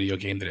by the video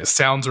game, that it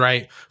sounds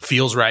right,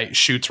 feels right,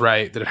 shoots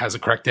right, that it has the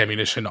correct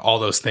ammunition, all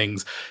those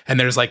things. And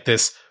there's like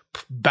this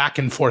back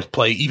and forth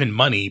play, even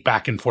money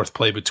back and forth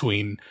play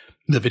between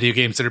the video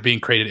games that are being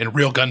created and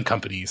real gun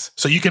companies.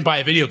 So you can buy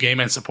a video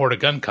game and support a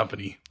gun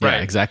company. Right?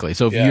 Yeah, exactly.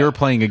 So if you're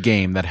playing a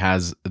game that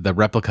has the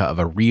replica of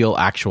a real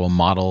actual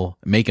model,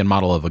 make and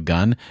model of a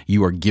gun,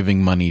 you are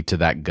giving money to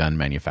that gun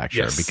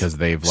manufacturer because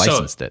they've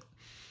licensed it.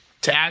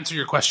 To answer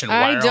your question,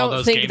 why are all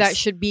those games? I don't think that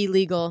should be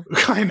legal.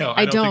 I know.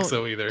 I don't think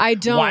so either. I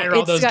don't. Why are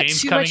all those games coming out?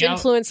 It's got too much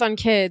influence on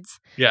kids.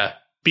 Yeah.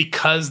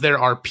 Because there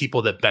are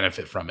people that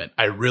benefit from it.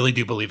 I really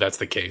do believe that's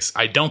the case.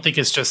 I don't think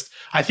it's just,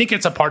 I think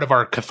it's a part of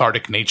our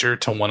cathartic nature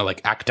to want to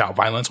like act out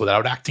violence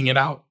without acting it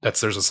out.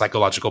 There's a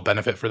psychological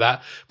benefit for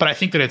that. But I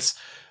think that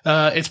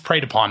it's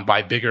preyed upon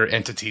by bigger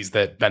entities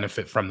that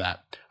benefit from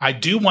that. I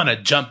do want to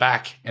jump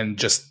back and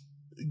just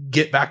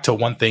get back to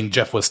one thing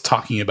Jeff was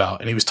talking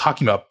about. And he was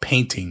talking about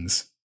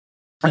paintings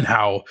and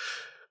how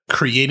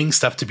creating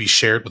stuff to be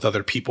shared with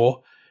other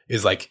people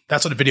is like,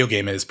 that's what a video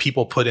game is.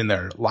 People put in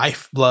their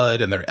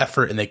lifeblood and their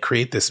effort, and they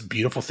create this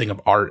beautiful thing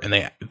of art,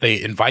 and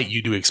they invite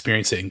you to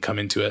experience it and come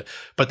into it.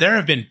 But there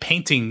have been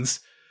paintings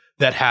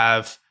that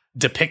have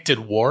depicted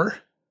war,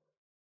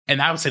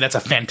 and I would say that's a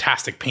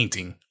fantastic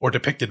painting, or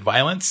depicted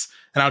violence.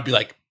 And I would be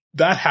like,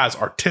 that has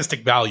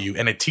artistic value,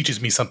 and it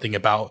teaches me something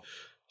about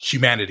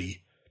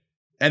humanity.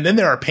 And then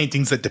there are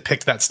paintings that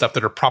depict that stuff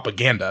that are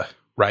propaganda,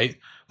 right?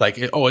 Like,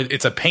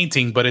 it's a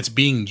painting, but it's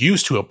being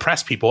used to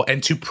oppress people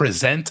and to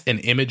present an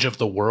image of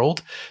the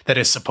world that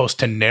is supposed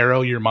to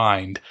narrow your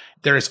mind.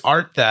 There is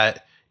art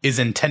that is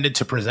intended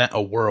to present a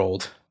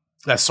world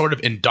that sort of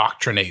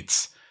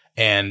indoctrinates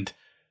and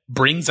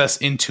brings us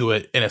into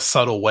it in a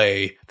subtle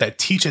way that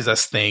teaches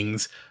us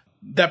things,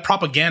 that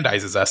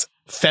propagandizes us.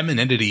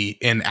 Femininity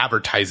in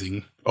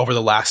advertising over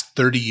the last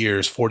 30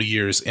 years, 40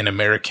 years in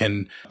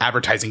American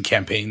advertising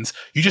campaigns.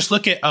 You just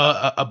look at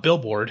a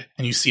billboard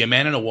and you see a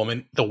man and a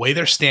woman, the way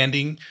they're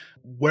standing,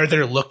 where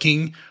they're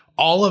looking,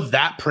 all of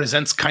that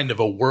presents kind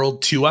of a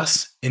world to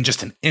us in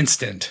just an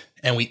instant.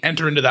 And we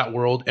enter into that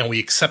world and we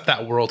accept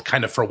that world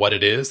kind of for what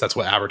it is. That's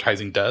what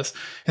advertising does.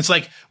 It's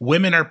like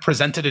women are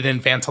presented in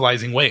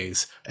infantilizing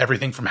ways.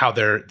 Everything from how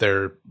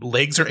their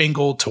legs are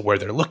angled to where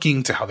they're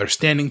looking to how they're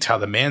standing to how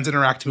the man's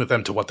interacting with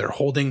them to what they're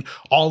holding,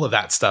 all of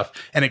that stuff.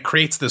 And it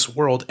creates this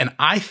world. And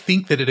I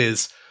think that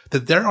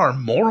that there are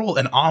moral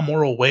and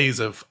amoral ways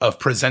of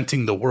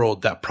presenting the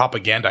world that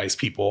propagandize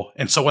people.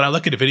 And so when I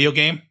look at a video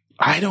game,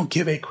 I don't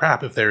give a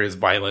crap if there is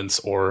violence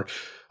or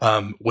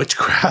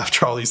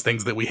witchcraft, or all these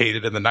things that we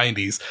hated in the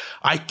 90s.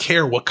 I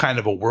care what kind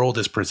of a world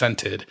is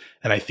presented.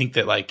 And I think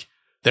that like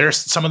there's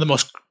some of the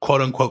most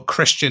quote unquote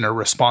Christian or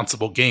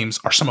responsible games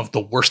are some of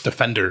the worst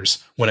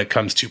offenders when it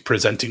comes to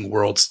presenting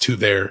worlds to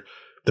the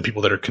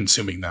people that are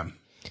consuming them.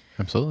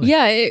 Absolutely.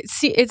 Yeah, it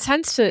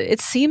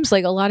seems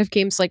like a lot of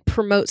games like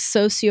promote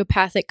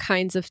sociopathic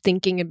kinds of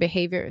thinking and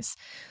behaviors.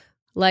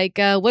 Like,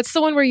 what's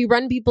the one where you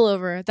run people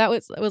over? That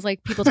was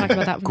like people talking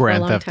about that for a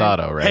Grand long Theft time.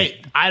 Auto, right?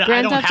 Hey, I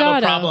don't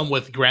have a problem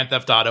with Grand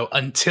Theft Auto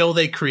until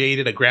they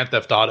created a Grand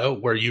Theft Auto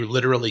where you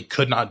literally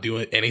could not do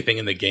anything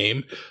in the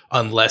game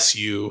unless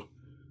you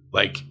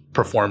like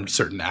performed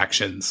certain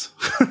actions.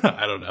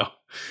 I don't know.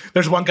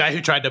 There's one guy who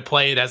tried to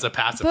play it as a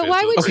pacifist. But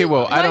why would Okay, you,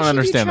 well, I don't why should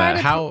understand you try that.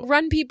 to How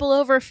run people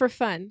over for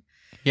fun?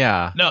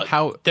 Yeah. No,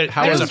 how there's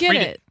don't a get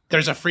freedom, it.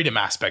 there's a freedom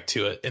aspect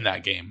to it in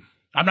that game.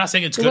 I'm not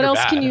saying it's So good what or else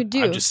bad. can you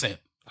do? I'm just saying,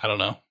 I don't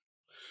know.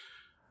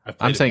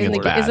 I'm saying it's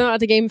bad. Isn't that what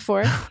the game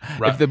for?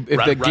 If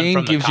the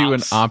game gives you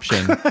an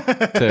option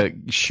to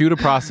shoot a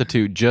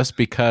prostitute just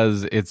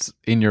because it's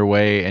in your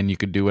way and you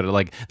could do it,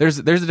 like there's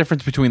a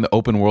difference between the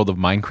open world of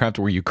Minecraft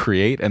where you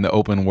create and the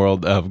open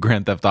world of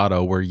Grand Theft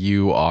Auto where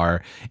you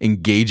are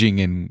engaging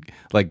in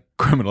like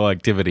criminal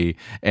activity.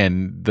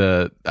 And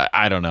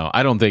I don't know.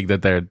 I don't think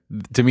that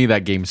to me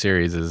that game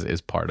series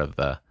is part of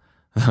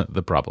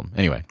the problem.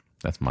 Anyway.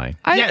 That's my.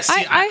 I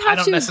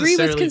have to agree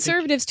with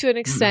conservatives to an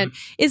extent.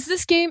 Is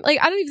this game like?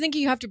 I don't even think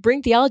you have to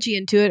bring theology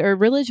into it or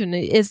religion.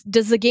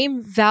 Does the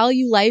game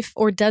value life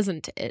or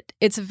doesn't it?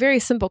 It's a very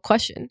simple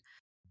question.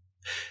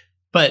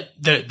 But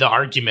the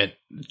argument,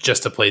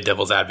 just to play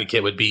devil's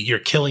advocate, would be you're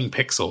killing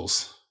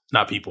pixels,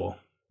 not people.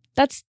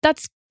 That's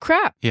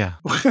crap. Yeah,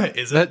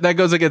 is it? That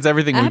goes against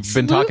everything we've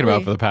been talking about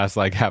Absolutely. for the past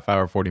like half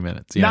hour, 40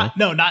 minutes. You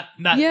know? Not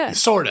Yeah.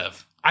 sort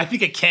of. I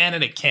think it can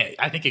and it can't.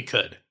 I think it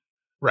could.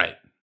 Right.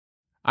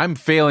 I'm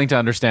failing to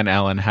understand,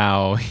 Alan,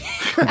 how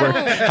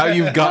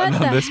you've gotten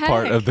What on the this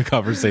part heck? of the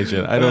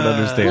conversation. I don't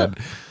understand.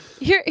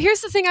 Here's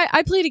the thing.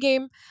 I played a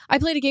game. I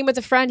played a game with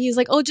a friend. He's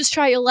like, "Oh, just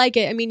try it. You'll like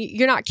it. I mean,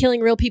 you're not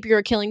killing real people.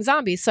 You're killing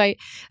zombies." So I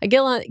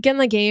get in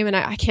the game, and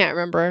I can't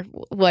remember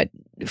what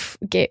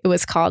it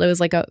was called. It was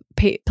like a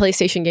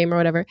PlayStation game or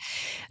whatever.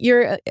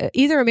 You're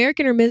either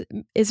American or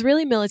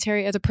Israeli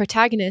military as a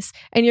protagonist,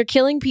 and you're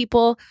killing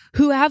people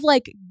who have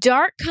like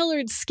dark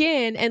colored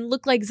skin and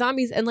look like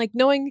zombies. And like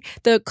knowing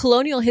the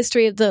colonial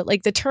history of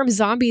the term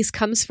zombies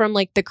comes from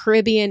like the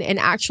Caribbean and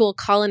actual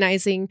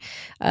colonizing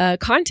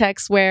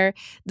context where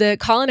the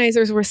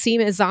colonizers were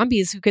seen as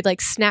zombies who could like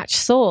snatch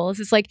souls.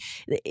 It's like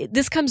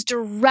this comes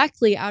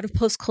directly out of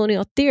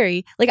post-colonial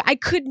theory. Like I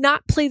could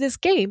not play this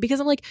game because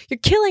I'm like, you're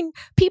killing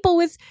people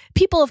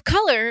of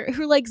color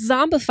who like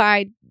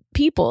zombified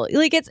people.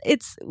 Like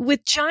it's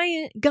with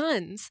giant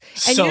guns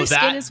and So your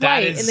skin is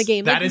white in the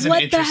game. That Like is an what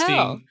the interesting.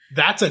 hell?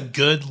 That's a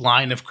good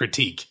line of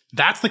critique.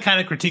 That's the kind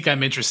of critique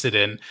I'm interested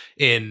in.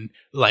 In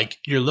like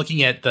you're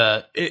looking at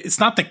it's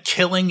not the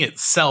killing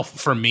itself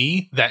for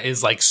me that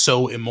is like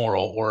so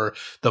immoral or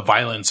the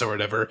violence or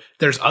whatever.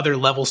 There's other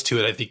levels to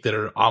it I think that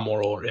are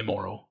amoral or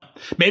immoral.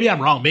 Maybe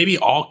I'm wrong. Maybe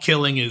all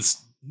killing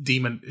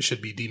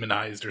should be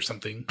demonized or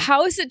something.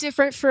 How is it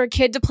different for a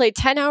kid to play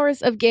 10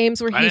 hours of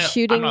games where I'm he's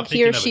shooting, not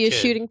he or thinking of she a is kid.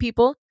 shooting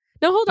people?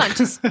 No, hold on.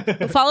 Just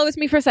follow with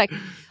me for a sec.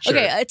 Sure.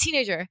 Okay, a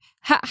teenager.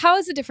 How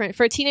is it different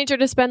for a teenager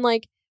to spend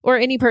like, or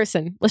any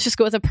person? Let's just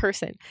go with a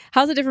person.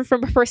 How's it different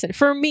from a person?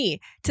 For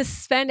me, to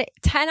spend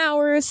 10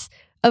 hours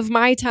of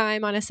my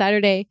time on a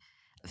Saturday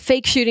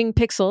fake shooting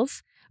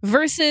pixels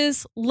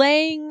versus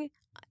laying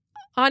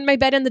on my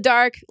bed in the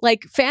dark,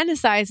 like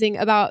fantasizing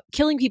about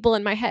killing people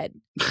in my head.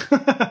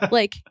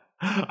 Like,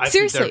 I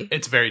seriously. think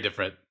it's very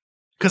different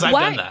because I've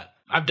Why? done that.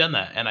 I've done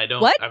that, and I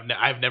don't. What?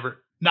 I've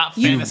never not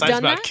You've fantasized done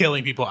about that?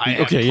 killing people. I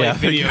have Okay, played yeah.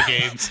 video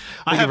games.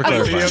 I Thank you have for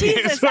played clarifying. video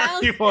games Jesus, where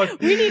Alan, people.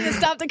 we need to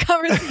stop the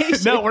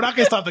conversation. No, we're not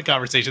going to stop the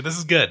conversation. This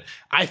is good.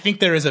 I think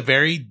there is a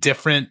very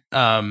different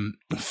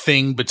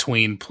thing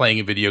between playing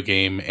a video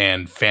game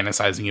and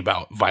fantasizing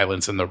about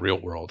violence in the real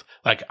world.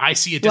 Like I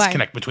see a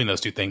disconnect between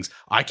those two things.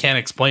 I can't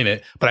explain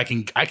it, but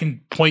I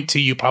can point to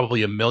you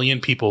probably a million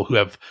people who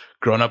have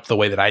grown up the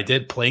way that I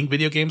did playing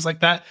video games like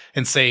that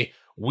and say,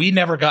 we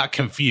never got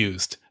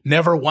confused.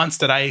 Never once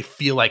did I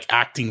feel like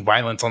acting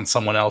violence on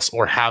someone else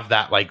or have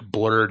that like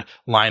blurred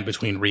line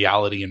between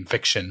reality and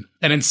fiction.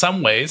 And in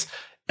some ways,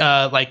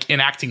 like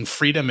enacting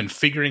freedom and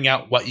figuring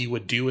out what you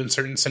would do in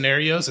certain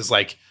scenarios is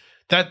like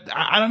that.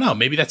 I don't know.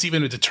 Maybe that's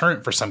even a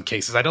deterrent for some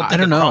cases. I don't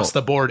think across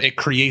the board it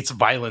creates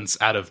violence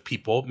out of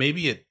people.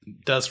 Maybe it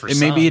does for some.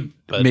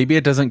 Maybe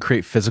it doesn't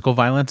create physical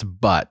violence,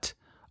 but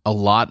a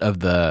lot of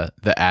the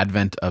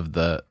advent of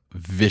the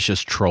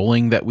vicious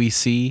trolling that we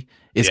see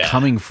is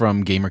coming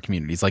from gamer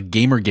communities. Like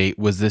Gamergate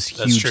was this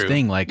huge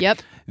thing. Like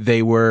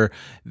they weren't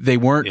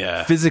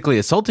physically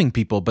assaulting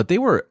people, but they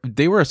were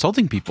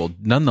assaulting people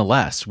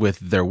nonetheless with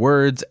their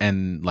words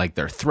and like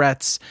their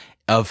threats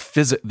of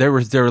there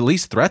were at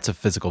least threats of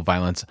physical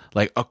violence,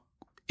 like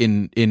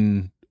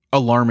in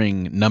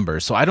alarming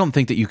numbers. So I don't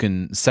think that you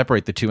can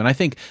separate the two. And I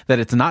think that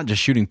it's not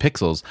just shooting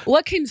pixels.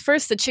 What came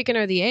first, the chicken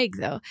or the egg,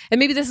 though? And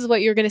maybe this is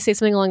what you're going to say,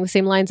 something along the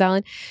same lines,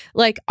 Alan.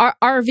 Like,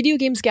 are video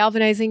games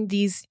galvanizing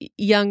these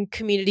young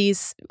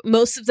communities,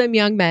 most of them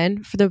young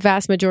men, for the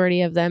vast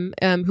majority of them,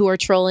 who are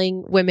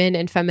trolling women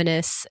and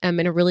feminists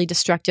in a really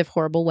destructive,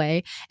 horrible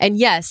way? And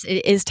yes,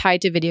 it is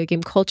tied to video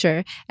game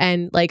culture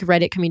and like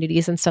Reddit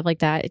communities and stuff like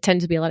that. It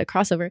tends to be a lot of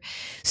crossover.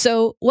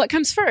 So what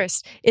comes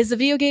first? Is the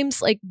video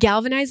games like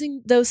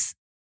galvanizing those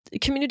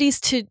communities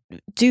to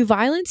do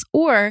violence,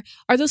 or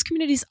are those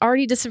communities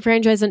already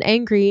disenfranchised and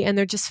angry and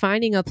they're just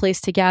finding a place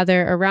to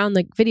gather around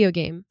the video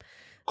game?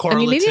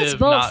 Correlative, maybe it's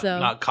both,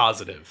 not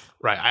causative.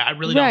 Right. I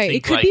really don't think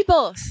it could be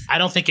both. I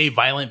don't think a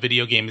violent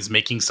video game is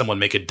making someone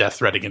make a death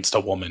threat against a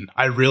woman.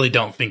 I really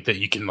don't think that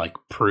you can like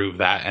prove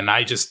that. And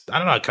I don't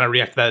know, I kind of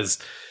react to that as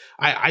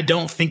I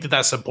don't think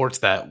that supports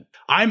that.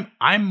 I'm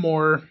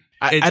more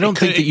I don't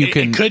think that you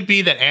can. It could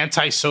be that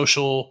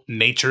antisocial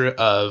nature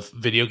of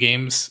video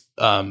games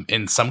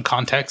in some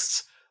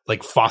contexts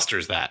like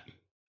fosters that.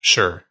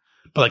 Sure.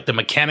 But like the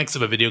mechanics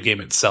of a video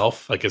game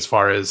itself, like as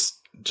far as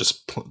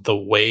just the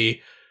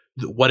way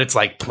what it's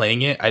like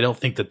playing it, I don't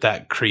think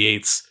that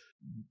creates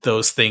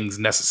those things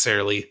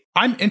necessarily.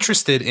 I'm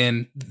interested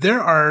in, there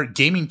are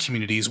gaming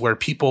communities where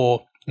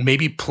people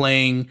maybe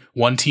playing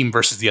one team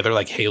versus the other,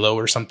 like Halo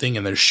or something,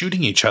 and they're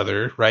shooting each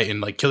other, right?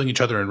 And like killing each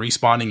other and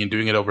respawning and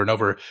doing it over and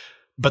over.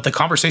 But the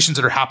conversations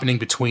that are happening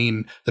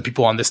between the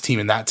people on this team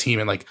and that team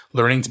and like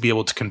learning to be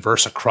able to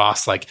converse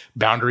across like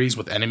boundaries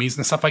with enemies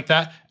and stuff like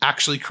that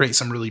actually create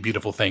some really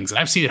beautiful things. And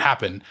I've seen it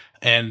happen.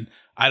 And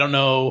I don't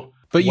know.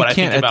 But you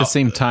can't at the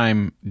same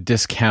time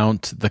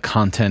discount the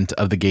content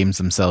of the games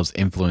themselves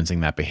influencing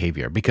that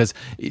behavior, because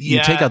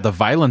you take out the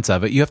violence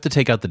of it. You have to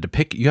take out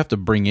you have to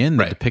bring in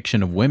the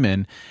depiction of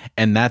women,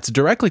 and that's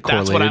directly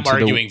correlated. That's what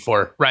I'm arguing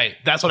for. Right.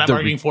 That's what I'm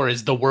arguing for,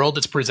 is the world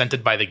that's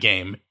presented by the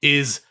game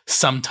is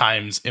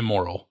sometimes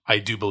immoral. I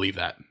do believe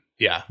that.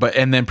 Yeah.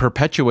 And then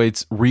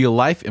perpetuates real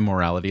life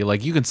immorality.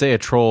 Like you can say a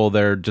troll,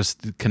 they're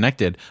just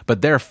connected,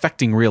 but they're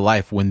affecting real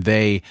life when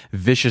they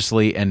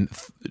viciously and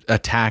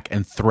attack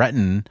and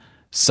threaten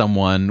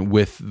someone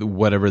with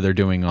whatever they're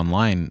doing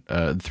online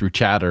through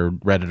chat or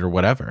Reddit or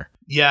whatever.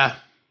 Yeah.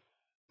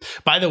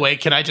 By the way,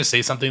 can I just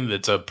say something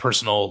that's a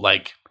personal,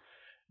 like,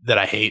 that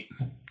I hate?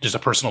 Just a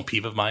personal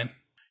peeve of mine.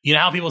 You know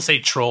how people say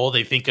troll?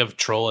 They think of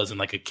troll as in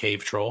like a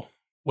cave troll.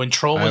 When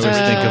troll was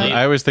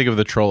I always think of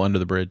the troll under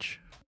the bridge.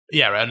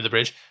 Yeah, right under the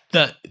bridge.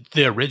 The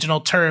original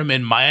term,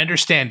 in my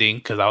understanding,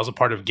 because I was a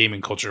part of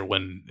gaming culture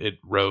when it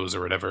rose or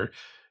whatever,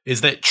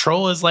 is that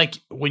troll is like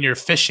when you're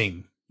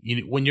fishing.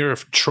 When you're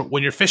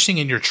fishing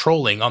and you're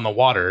trolling on the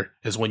water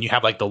is when you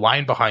have like the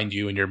line behind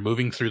you and you're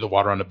moving through the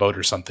water on a boat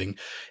or something,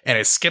 and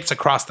it skips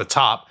across the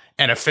top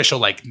and a fish will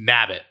like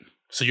nab it.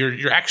 So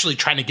you're actually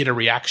trying to get a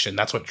reaction.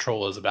 That's what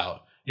troll is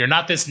about. You're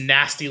not this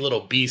nasty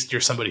little beast.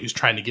 You're somebody who's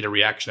trying to get a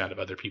reaction out of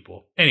other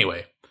people.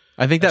 Anyway,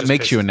 I think that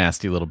makes you a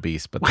nasty little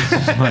beast, but this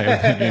is my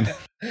opinion.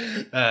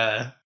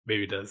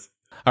 Maybe it does.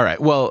 All right.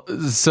 Well,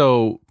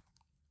 so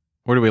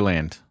where do we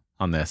land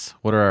on this?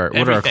 What are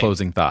our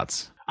closing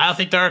thoughts? I don't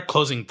think there are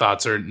closing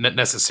thoughts or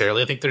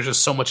necessarily. I think there's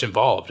just so much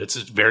involved. It's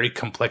a very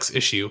complex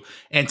issue.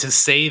 And to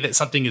say that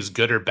something is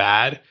good or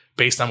bad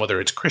based on whether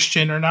it's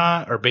Christian or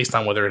not, or based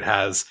on whether it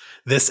has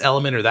this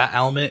element or that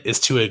element, is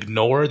to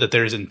ignore that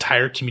there's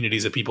entire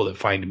communities of people that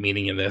find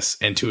meaning in this,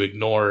 and to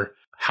ignore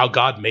how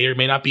God may or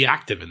may not be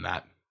active in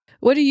that.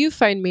 What do you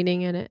find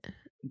meaning in it?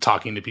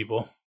 Talking to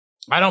people.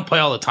 I don't play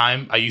all the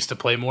time. I used to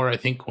play more, I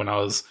think, when I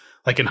was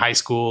like in high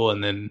school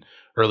and then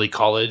early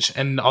college.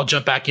 And I'll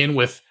jump back in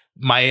with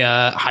my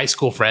high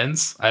school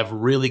friends. I have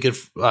really good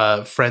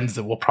friends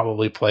that will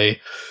probably play,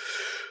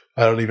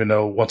 I don't even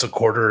know, once a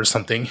quarter or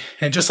something.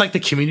 And just like the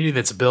community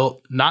that's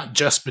built, not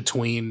just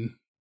between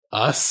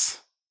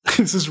us.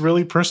 This is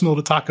really personal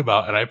to talk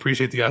about, and I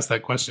appreciate you asked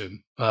that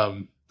question.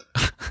 No,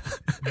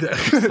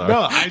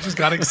 I just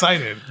got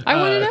excited. I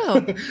want to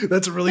know.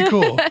 That's really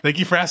cool. Thank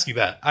you for asking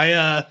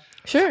that.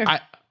 Sure.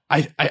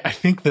 I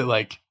think that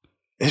like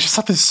it's just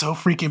something so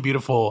freaking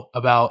beautiful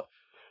about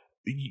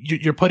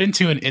you're put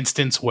into an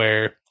instance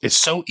where it's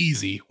so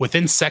easy.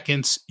 Within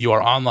seconds, you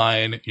are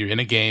online, you're in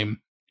a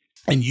game,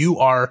 and you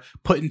are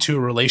put into a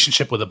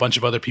relationship with a bunch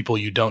of other people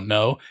you don't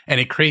know. And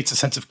it creates a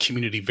sense of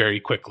community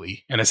very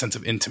quickly and a sense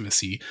of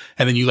intimacy.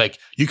 And then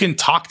you can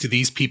talk to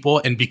these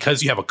people, and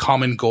because you have a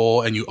common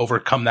goal and you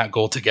overcome that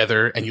goal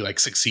together and you like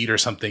succeed or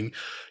something,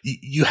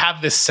 you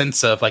have this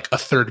sense of like a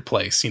third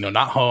place,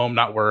 not home,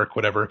 not work,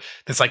 whatever.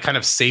 This like kind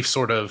of safe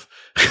sort of,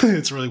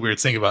 it's a really weird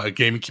thing about a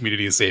gaming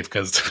community is safe,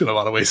 because in a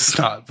lot of ways it's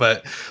not,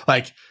 but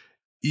like,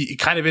 it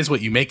kind of is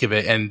what you make of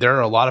it. And there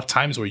are a lot of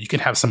times where you can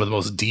have some of the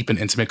most deep and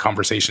intimate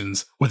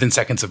conversations within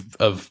seconds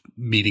of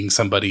meeting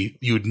somebody.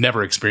 You would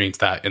never experience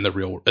that in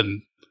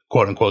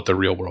quote unquote, the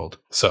real world.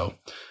 So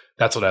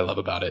that's what I love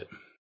about it.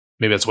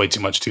 Maybe that's way too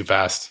much too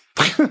fast.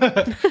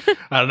 I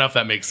don't know if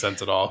that makes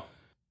sense at all.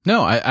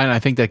 No, I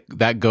think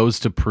that goes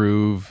to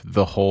prove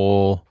the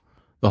whole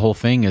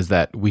thing is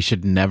that we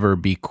should never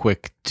be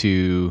quick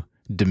to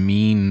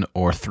demean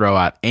or throw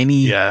out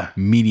any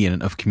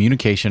medium of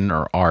communication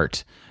or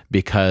art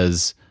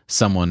because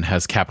someone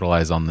has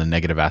capitalized on the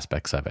negative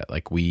aspects of it.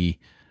 Like we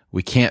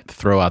can't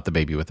throw out the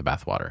baby with the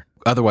bathwater.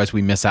 Otherwise,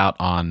 we miss out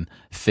on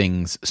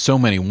things, so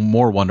many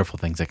more wonderful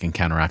things that can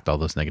counteract all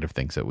those negative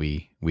things that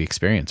we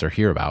experience or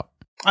hear about.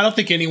 I don't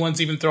think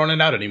anyone's even throwing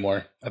it out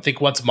anymore. I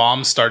think once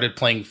moms started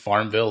playing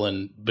Farmville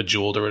and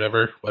Bejeweled or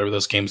whatever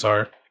those games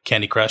are,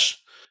 Candy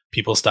Crush,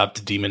 people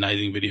stopped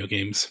demonizing video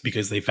games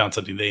because they found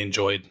something they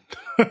enjoyed.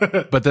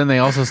 But then they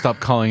also stopped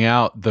calling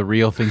out the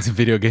real things in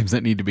video games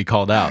that need to be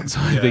called out. So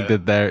I think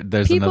that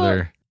there's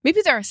another...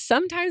 Maybe there are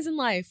some times in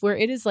life where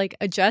it is like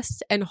a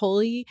just and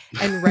holy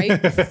and right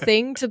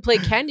thing to play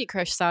Candy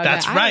Crush Saga.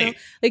 That's right.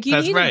 Like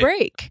you need a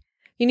break.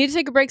 You need to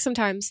take a break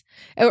sometimes,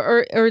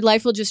 or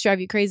life will just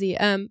drive you crazy.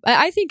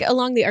 I think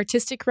along the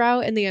artistic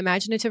route and the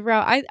imaginative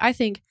route, I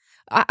think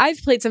I've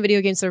played some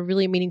video games that are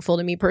really meaningful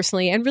to me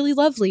personally and really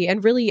lovely.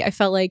 And really, I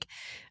felt like,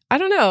 I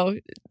don't know,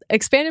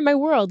 expanded my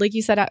world. Like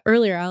you said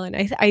earlier, Alan,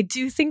 I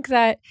do think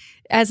that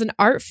as an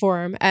art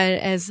form and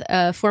as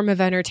a form of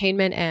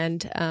entertainment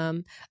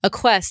and a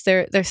quest,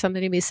 there's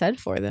something to be said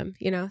for them,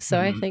 you know? So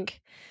I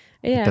think,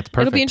 That's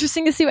perfect. It'll be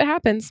interesting to see what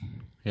happens.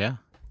 Yeah.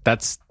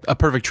 That's a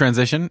perfect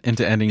transition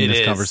into ending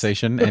this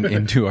conversation and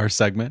into our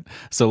segment.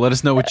 So let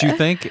us know what you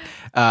think.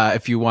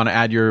 If you want to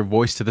add your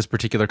voice to this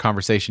particular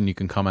conversation, you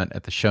can comment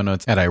at the show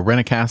notes at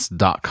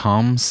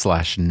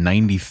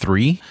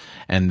irenicast.com/93.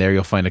 And there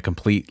you'll find a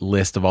complete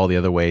list of all the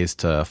other ways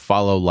to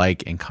follow,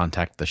 like, and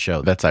contact the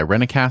show. That's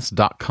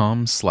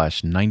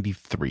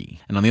irenicast.com/93.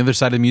 And on the other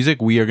side of the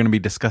music, we are going to be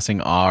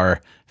discussing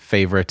our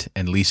favorite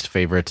and least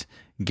favorite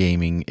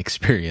gaming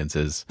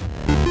experiences.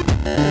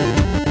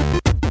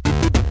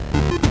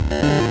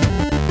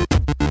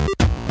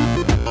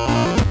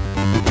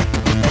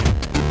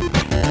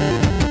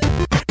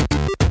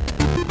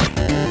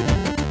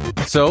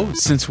 So,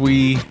 since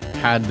we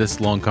had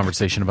this long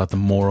conversation about the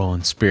moral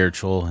and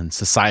spiritual and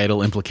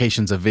societal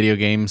implications of video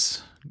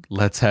games,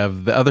 let's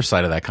have the other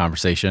side of that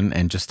conversation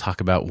and just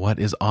talk about what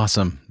is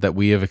awesome that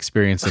we have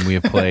experienced and we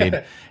have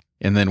played,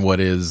 and then what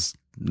is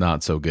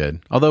not so good.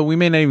 Although we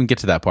may not even get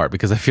to that part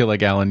because I feel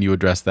like, Alan, you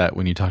addressed that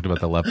when you talked about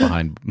the Left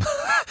Behind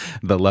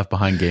the Left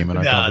Behind game in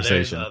our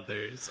conversation.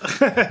 There's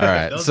All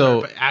right. those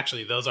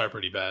are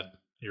pretty bad.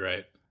 You're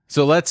right.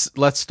 So let's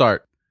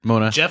start.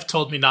 Mona. Jeff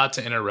told me not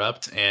to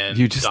interrupt and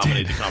you just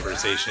dominate the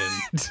conversation.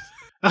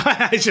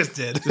 I just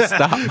did. Just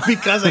stop.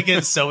 Because I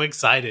get so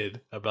excited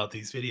about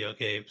these video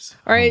games.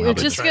 All right,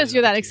 just because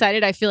you're that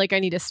excited, I feel like I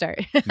need to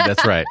start.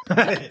 That's right.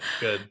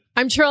 Good.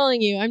 I'm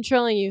trolling you. Am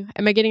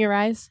I getting a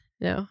rise?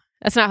 No.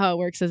 That's not how it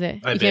works, is it?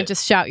 You can't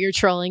just shout your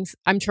trollings.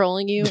 I'm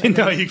trolling you.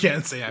 No, you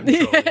can't say I'm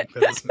trolling.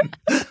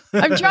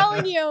 I'm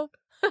trolling you.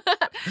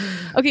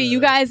 Okay, you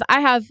guys, I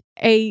have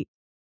a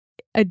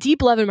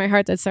deep love in my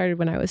heart that started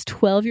when I was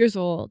 12 years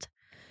old,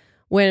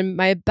 when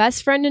my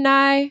best friend and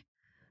I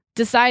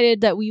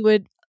decided that we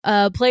would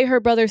play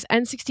her brother's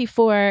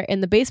N64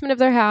 in the basement of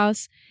their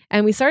house.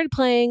 And we started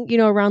playing,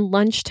 around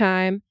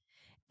lunchtime.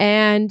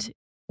 And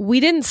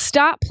we didn't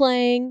stop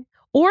playing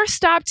or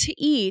stop to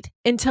eat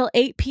until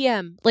 8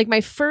 p.m. Like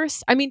my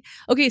first, so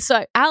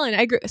Alan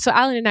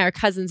and I are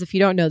cousins, if you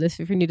don't know this,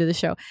 if you're new to the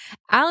show.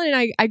 Alan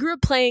and I grew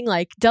up playing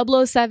like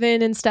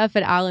 007 and stuff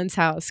at Alan's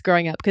house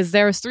growing up because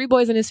there was 3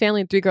 boys in his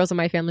family and 3 girls in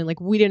my family. Like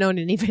we didn't own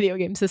any video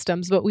game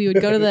systems, but we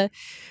would go to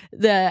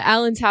the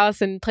Alan's house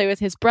and play with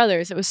his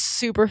brothers. It was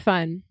super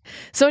fun.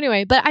 So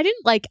anyway, but I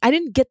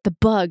didn't get the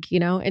bug,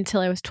 until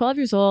I was 12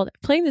 years old,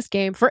 playing this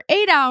game for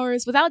 8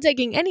 hours without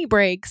taking any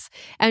breaks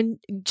and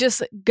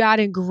just got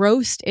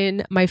engrossed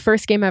in my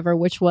first game ever,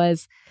 which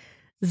was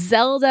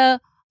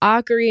Zelda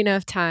Ocarina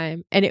of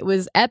Time. And it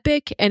was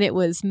epic and it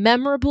was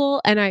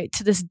memorable. And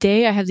to this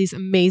day, I have these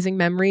amazing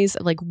memories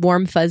of like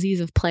warm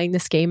fuzzies of playing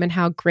this game and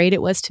how great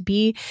it was to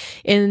be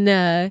in,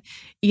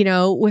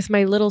 with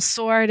my little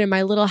sword and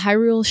my little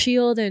Hyrule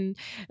shield and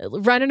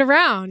running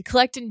around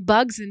collecting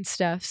bugs and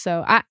stuff.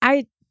 So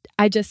I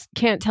just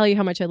can't tell you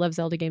how much I love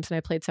Zelda games, and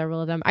I played several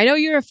of them. I know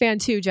you're a fan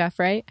too, Jeff,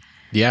 right?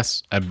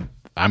 Yes. I'm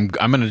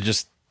going to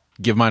just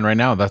give mine right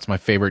now. That's my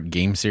favorite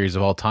game series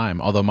of all time.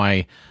 Although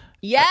my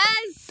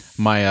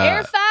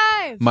Air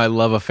 5! My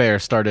love affair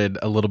started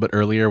a little bit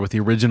earlier with the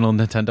original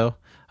Nintendo.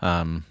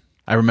 I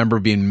remember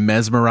being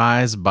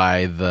mesmerized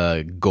by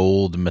the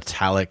gold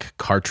metallic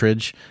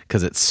cartridge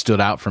because it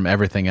stood out from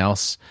everything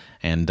else,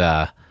 and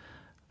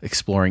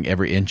exploring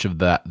every inch of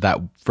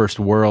that first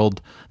world.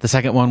 The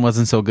second one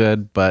wasn't so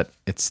good, but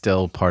it's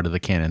still part of the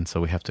canon, so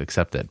we have to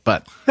accept it.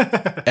 But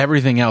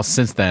everything else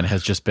since then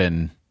has just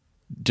been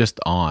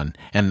on,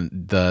 and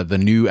the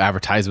new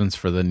advertisements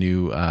for the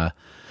new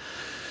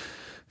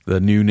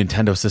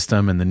Nintendo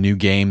system and the new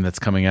game that's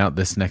coming out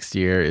this next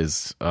year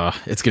is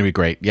it's gonna be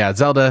great. Yeah,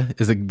 Zelda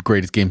is the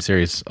greatest game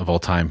series of all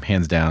time,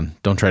 hands down.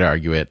 Don't try to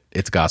argue it.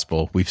 It's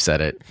gospel. We've said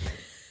it.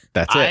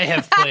 That's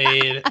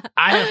it.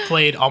 I have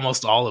played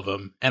almost all of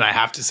them, and I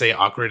have to say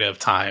Ocarina of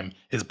Time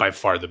is by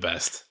far the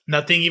best.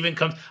 Nothing even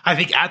comes. I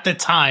think at the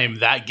time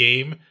that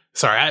game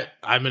Sorry,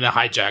 I'm going to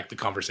hijack the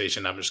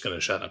conversation. I'm just going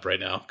to shut up right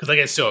now because I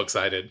get so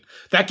excited.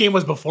 That game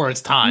was before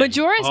its time.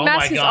 Majora's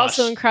Mask is gosh.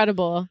 also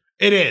incredible.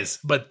 It is,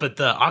 but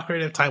the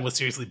Ocarina of Time was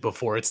seriously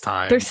before its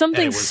time. There's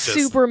something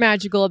super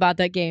magical about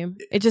that game.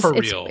 It just for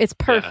real. It's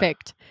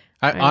perfect.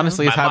 I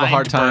honestly have a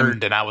hard time.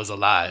 Burned and I was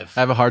alive. I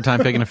have a hard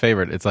time picking a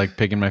favorite. It's like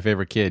picking my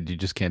favorite kid. You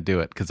just can't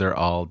do it because they're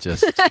all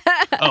just.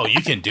 Oh,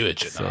 you can do it.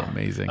 So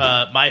amazing.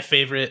 My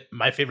favorite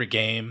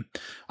game.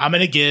 I'm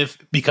gonna give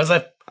because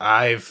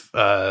I've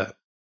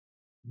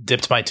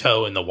dipped my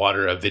toe in the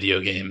water of video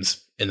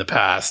games in the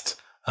past.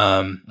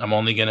 I'm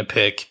only gonna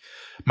pick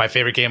my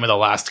favorite game of the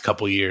last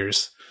couple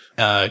years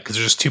because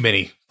there's just too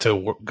many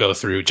to go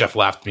through. Jeff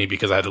laughed at me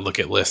because I had to look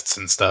at lists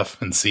and stuff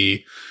and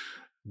see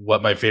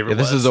what my favorite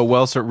was. This is a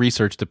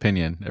well-researched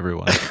opinion,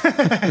 everyone.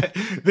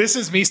 This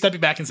is me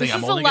stepping back and saying,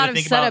 I'm only going to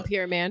think about... This is a lot of setup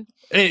here, man.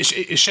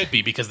 It should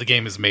be because the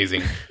game is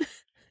amazing.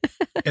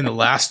 In the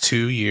last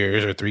 2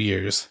 years or 3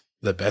 years,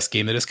 the best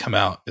game that has come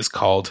out is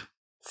called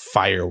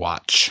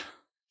Firewatch.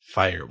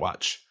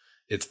 Firewatch.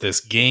 It's this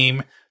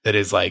game that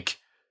is like...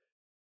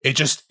 It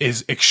just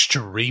is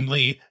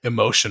extremely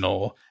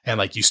emotional. And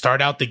like you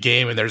start out the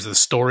game and there's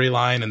this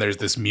storyline and there's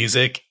this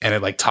music and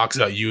it like talks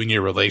about you and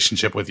your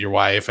relationship with your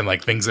wife and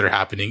like things that are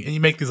happening. And you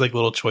make these like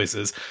little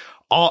choices.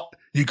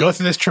 You go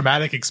through this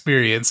traumatic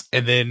experience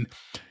and then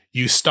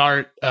you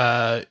start,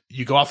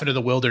 you go off into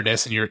the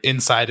wilderness and you're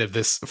inside of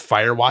this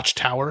fire watch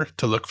tower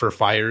to look for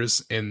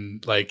fires in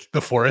like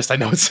the forest. I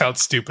know it sounds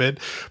stupid,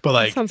 but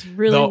like, that sounds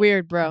really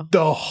weird, bro.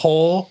 The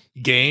whole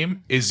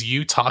game is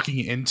you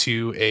talking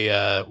into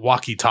a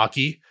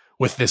walkie-talkie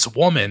with this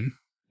woman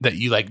that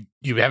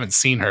you haven't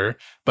seen her,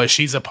 but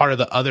she's a part of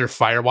the other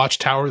fire watch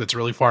tower that's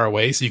really far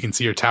away. So you can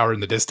see her tower in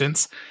the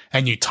distance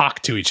and you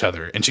talk to each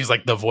other. And she's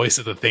like the voice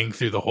of the thing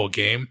through the whole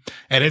game.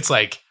 And it's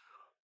like,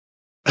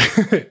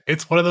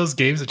 it's one of those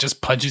games that just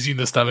punches you in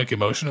the stomach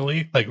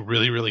emotionally, like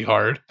really, really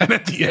hard. And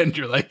at the end,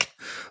 you're like,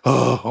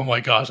 oh my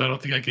gosh, I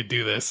don't think I could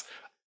do this.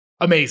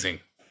 Amazing.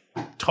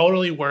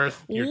 Totally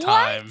worth your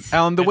time.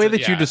 Alan, the way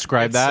that you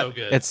describe that, so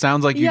it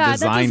sounds like you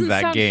designed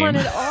that game. Fun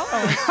at all.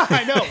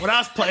 I know. When I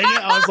was playing it,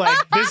 I was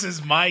like, this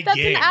is my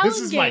game. This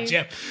is my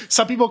jam.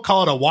 Some people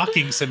call it a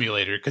walking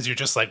simulator because you're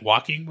just like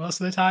walking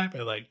most of the time.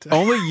 I like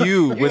only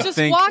you would just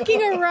think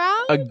walking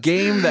around? A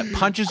game that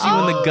punches you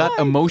in the gut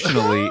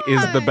emotionally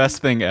is the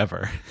best thing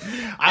ever.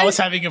 I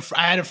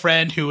had a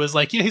friend who was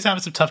like, he's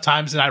having some tough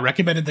times, and I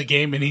recommended the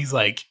game, and he's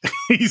like,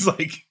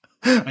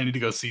 I need to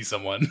go see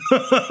someone.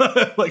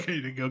 Like, I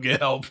need to go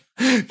get help.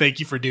 Thank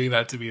you for doing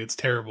that to me. It's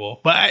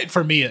terrible. But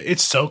for me,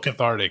 it's so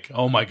cathartic.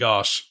 Oh my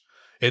gosh.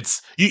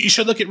 You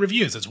should look at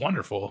reviews. It's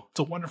wonderful. It's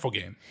a wonderful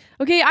game.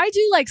 Okay, I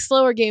do like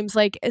slower games,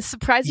 like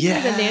surprisingly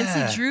the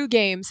Nancy Drew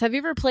games. Have you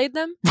ever played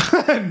them?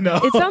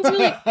 No. It sounds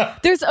really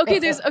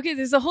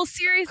there's a whole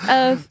series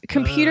of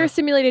computer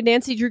simulated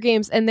Nancy Drew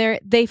games, and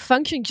they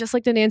function just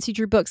like the Nancy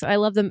Drew books. I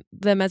love them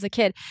as a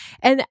kid.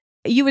 And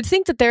you would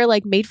think that they're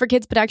like made for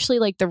kids, but actually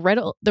like the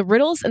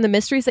riddles and the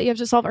mysteries that you have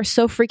to solve are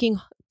so freaking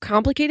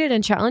complicated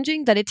and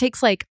challenging that it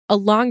takes like a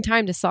long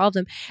time to solve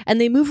them. And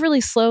they move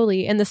really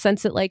slowly in the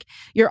sense that like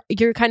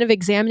you're kind of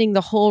examining the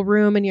whole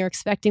room and you're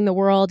expecting the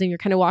world and you're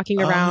kind of walking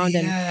around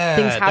and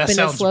things happen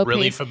at slow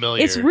really pace.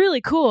 Familiar. It's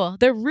really cool.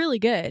 They're really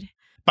good.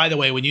 By the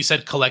way, when you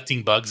said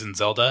collecting bugs in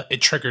Zelda,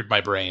 it triggered my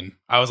brain.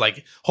 I was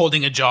like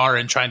holding a jar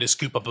and trying to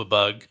scoop up a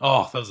bug.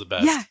 Oh, that was the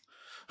best.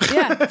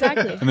 Yeah,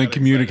 exactly. And then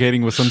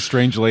communicating with some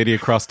strange lady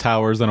across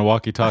towers on a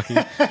walkie-talkie.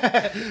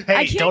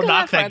 Hey, don't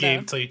knock that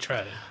game until you try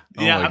it.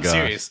 Oh yeah, I'm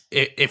serious.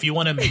 If you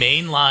want to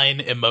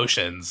mainline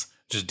emotions,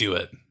 just do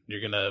it. You're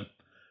going to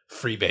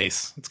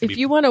freebase. If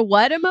you want to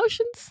what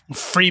emotions?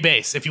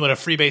 Freebase. If you want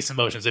to freebase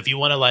emotions. If you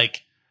want to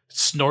like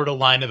snort a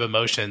line of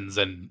emotions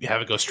and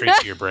have it go straight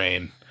to your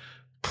brain,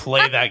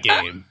 play that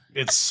game.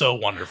 It's so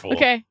wonderful.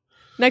 Okay.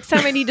 Next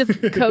time I need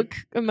to coke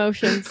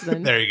emotions,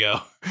 then. There you go.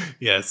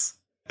 Yes.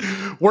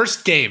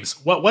 Worst games.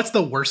 What's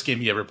the worst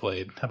game you ever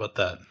played? How about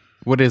that?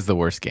 What is the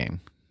worst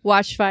game?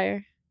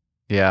 Watchfire.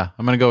 Yeah,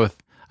 I'm going to go with...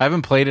 I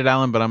haven't played it,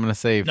 Alan, but I'm going to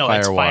say Firewatch.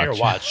 It's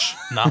Firewatch,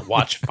 not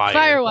Watch Fire.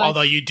 Firewatch.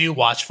 Although you do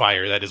watch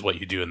fire. That is what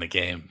you do in the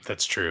game.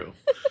 That's true.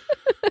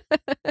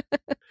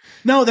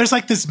 No, there's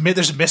like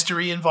there's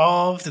mystery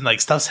involved and like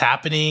stuff's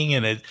happening.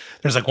 And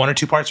there's like one or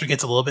two parts where it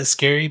gets a little bit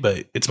scary,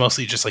 but it's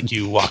mostly just like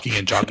you walking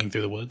and jogging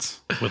through the woods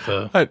with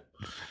a...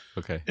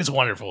 Okay. It's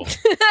wonderful.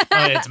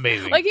 It's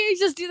amazing. Why can't you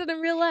just do that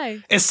in real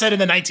life? It's set in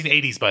the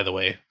 1980s, by the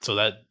way. So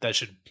that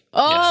should...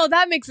 Oh,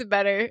 that makes it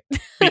better.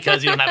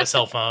 Because you don't have a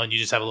cell phone. You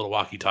just have a little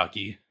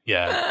walkie-talkie.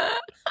 Yeah.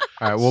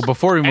 All right. Well,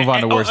 before we move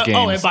on to worst games...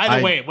 Oh, and by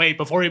the way, wait.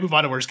 Before we move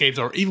on to worst games,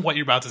 or even what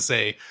you're about to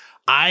say,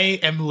 I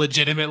am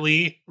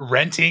legitimately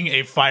renting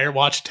a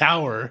Firewatch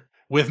tower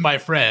with my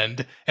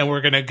friend, and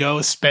we're going to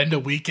go spend a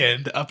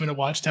weekend up in a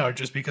watchtower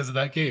just because of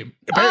that game.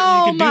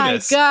 Apparently you can do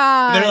this. Oh, my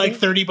God. They're like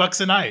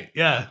 $30 a night.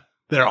 Yeah.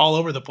 They're all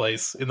over the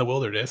place in the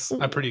wilderness.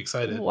 I'm pretty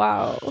excited.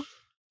 Wow.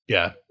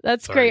 Yeah.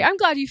 That's great. I'm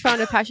glad you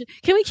found a passion.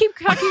 Can we keep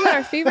talking about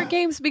our favorite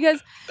games?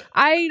 Because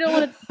I don't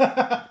want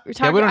to... we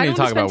don't need to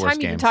talk about worst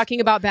games. Talking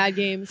about bad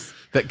games.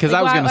 Because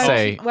I was going to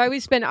say... Why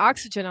we spend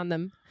oxygen on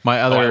them. My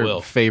I other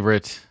will.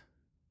 favorite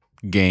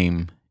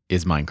game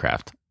is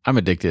Minecraft. I'm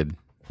addicted,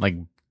 like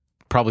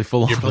probably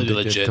full You're on pretty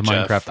addicted legit, to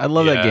Jeff. Minecraft. I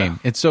love that Yeah. game.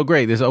 It's so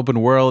great. This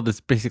open world. It's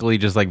basically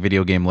just like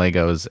video game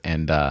Legos,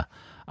 and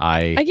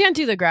I can't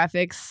do the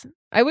graphics.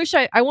 I wish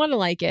I want to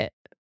like it.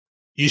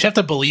 You just have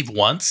to believe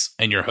once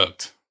and you're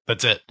hooked.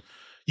 That's it.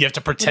 You have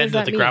to pretend that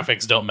that the mean?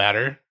 graphics don't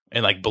matter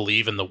and like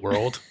believe in the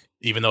world,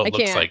 even though I it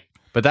looks can't. like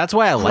But that's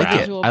why I like it.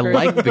 Visual I person.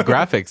 like the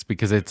graphics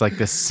because it's like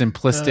this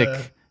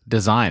simplistic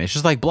design. It's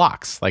just like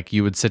blocks. Like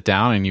you would sit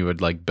down and you would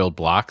like build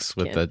blocks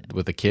with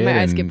a kid. My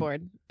eyes and get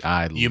bored.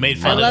 You made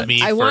love fun it. of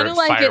me I for want to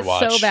like it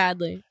Firewatch, so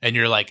badly. and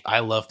you're like, I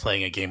love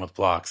playing a game with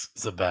blocks.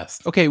 It's the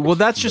best. Okay, well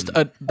that's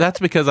that's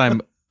because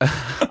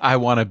I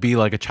want to be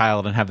like a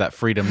child and have that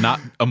freedom,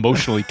 not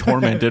emotionally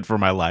tormented for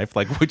my life.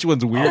 Like which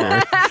one's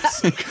weirder?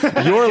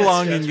 Your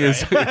longing is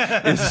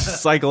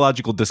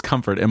psychological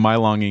discomfort, and my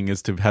longing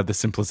is to have the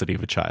simplicity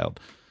of a child.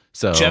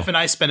 So Jeff and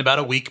I spent about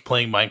a week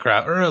playing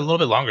Minecraft, or a little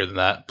bit longer than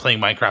that, playing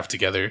Minecraft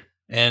together,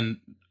 and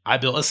I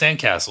built a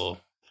sandcastle,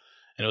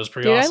 and it was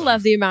pretty Dude, awesome. I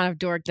love the amount of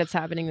dork that's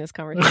happening in this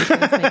conversation.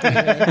 It's making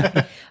me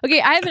really-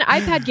 Okay, I have an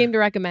iPad game to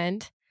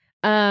recommend.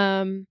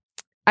 I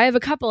have a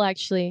couple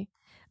actually.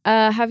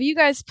 Have you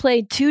guys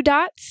played Two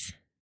Dots?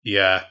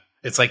 Yeah,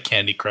 it's like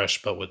Candy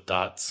Crush, but with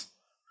dots.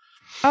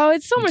 Oh,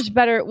 it's so much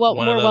better. Well,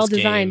 One more of well those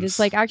designed. games. It's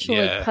like actual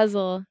Yeah. like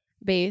puzzle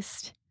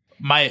based.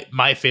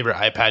 My favorite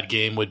iPad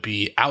game would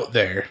be Out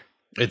There.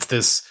 It's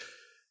this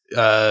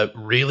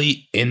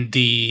really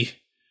indie,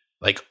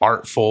 like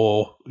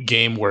artful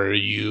game where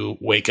you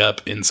wake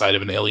up inside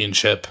of an alien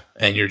ship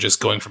and you're just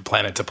going from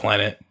planet to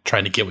planet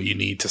trying to get what you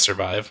need to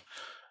survive.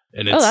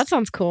 And Oh, that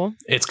sounds cool.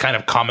 it's kind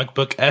of comic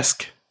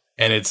book-esque,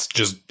 and it's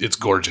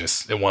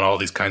gorgeous. It won all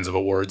these kinds of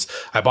awards.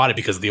 I bought it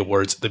because of the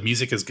awards. The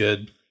music is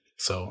good.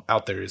 So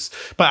Out There is,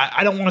 but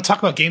I don't want to talk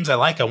about games I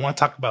like. I want to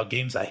talk about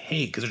games I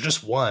hate because there's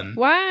just one.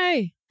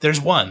 Why? There's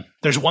one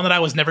that I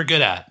was never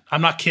good at.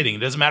 I'm not kidding. It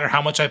doesn't matter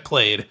how much I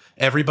played.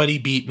 Everybody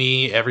beat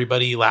me.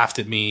 Everybody laughed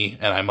at me.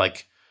 And I'm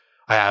like,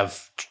 I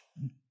have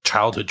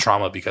childhood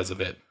trauma because of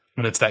it.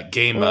 And it's that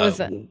game, What was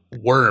it?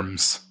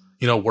 Worms.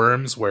 You know,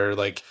 Worms, where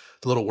like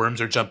the little worms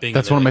are jumping.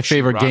 that's and they, one of my like, shoot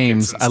favorite rockets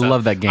games. and I stuff.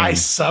 love that game. I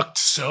sucked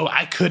so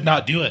I could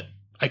not do it.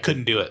 I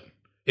couldn't do it.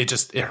 It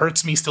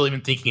hurts me still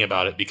even thinking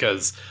about it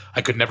because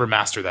I could never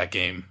master that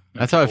game.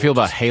 That's how I feel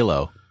about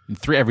Halo.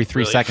 Every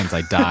 3 Really? seconds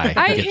I die.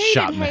 I get hated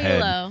shot in the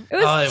head. Halo. It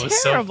was It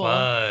was terrible. so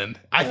fun.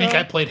 I think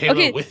I played Halo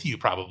Okay. with you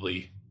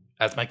probably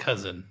as my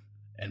cousin,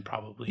 and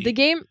probably The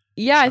game,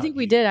 yeah, I Shot think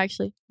we you. did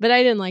actually, but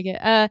I didn't like it.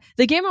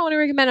 The game I want to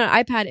recommend on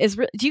iPad is.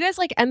 Do you guys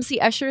like MC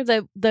Escher,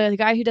 the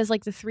guy who does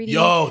like the 3D?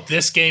 Yo,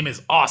 this game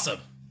is awesome.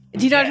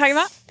 Do you know what I'm talking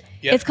about?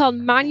 Yep. It's called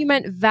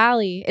Monument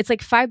Valley. It's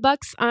like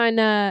 $5 on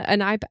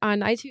on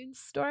iTunes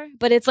store,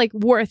 but it's like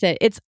worth it.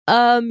 It's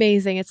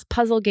amazing. It's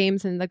puzzle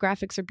games and the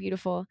graphics are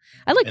beautiful.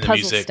 I like And the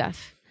puzzle music.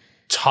 stuff.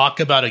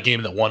 Talk about a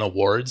game that won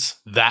awards.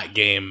 That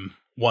game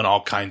won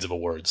all kinds of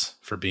awards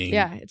for being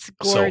Yeah, it's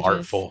so gorgeous.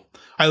 artful.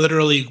 I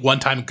literally one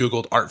time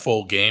Googled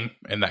artful game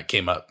and that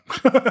came up.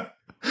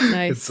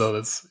 Nice. So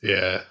that's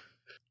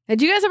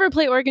Did you guys ever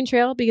play Oregon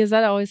Trail? Because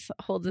that always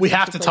holds. We a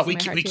have to special talk.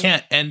 place in my We heart, too.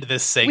 can't end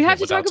this segment We have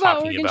to without talk about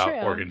talking Oregon about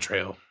Trail. Oregon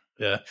Trail.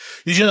 Yeah.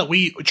 Did you know that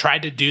we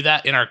tried to do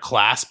that in our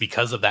class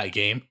because of that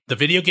game? The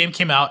video game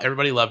came out.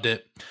 Everybody loved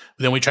it.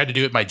 Then we tried to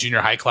do it in my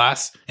junior high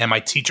class, and my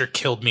teacher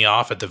killed me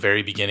off at the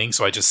very beginning.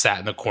 So I just sat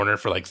in a corner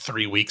for like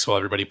 3 weeks while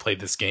everybody played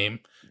this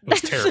game. It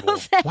was terrible.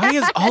 Why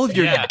is all of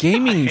your Yeah, I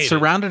gaming hate it.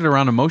 surrounded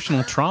around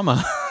emotional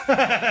trauma?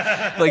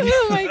 Like,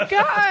 Oh my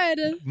god!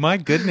 my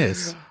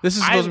goodness. This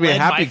is supposed to be a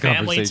happy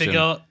conversation.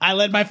 I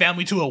led my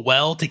family to a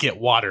well to get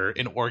water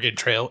in Oregon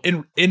Trail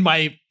in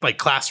my like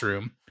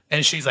classroom.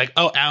 And she's like,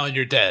 "Oh, Alan,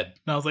 you're dead."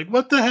 And I was like,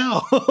 "What the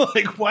hell?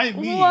 Like, why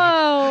me?"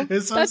 Whoa,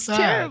 It's so that's sad.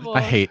 terrible.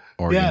 I hate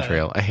Oregon Yeah.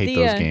 Trail. I hate The,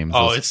 those games.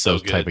 Oh, those, it's so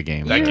those type good. of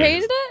games. That You game hated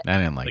is- it? I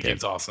didn't like That it.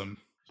 game's awesome.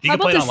 You How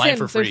can play about it the online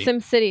Sims for or free. Sim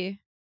City?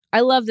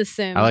 I love the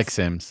Sims. I like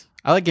Sims.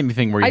 I like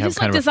anything where you I have just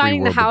kind like of a free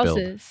designing the world to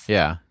build. houses.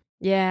 Yeah,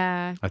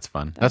 Yeah. that's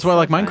fun. That's That's why I so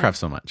like fun. Minecraft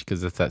so much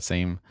because it's that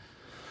same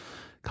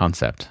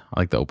concept. I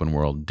like the open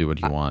world, do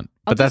what you want.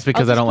 I'll But that's just-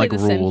 because I'll I don't just like play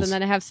the Sims rules. and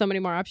then I have so many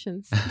more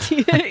options.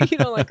 You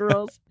don't like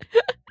rules.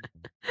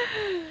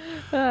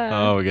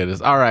 Oh my goodness.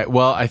 All right.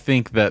 Well, I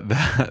think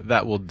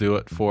that will do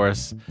it for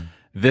us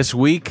this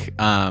week.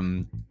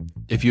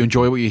 If you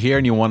enjoy what you hear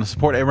and you want to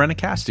support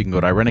Irenicast, you can go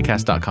to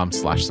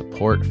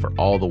irenicast.com/support for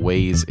all the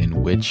ways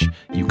in which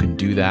you can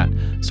do that.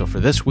 So for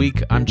this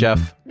week, I'm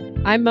Jeff.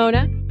 I'm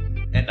Mona.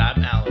 And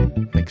I'm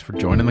Alan. Thanks for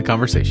joining the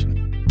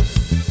conversation.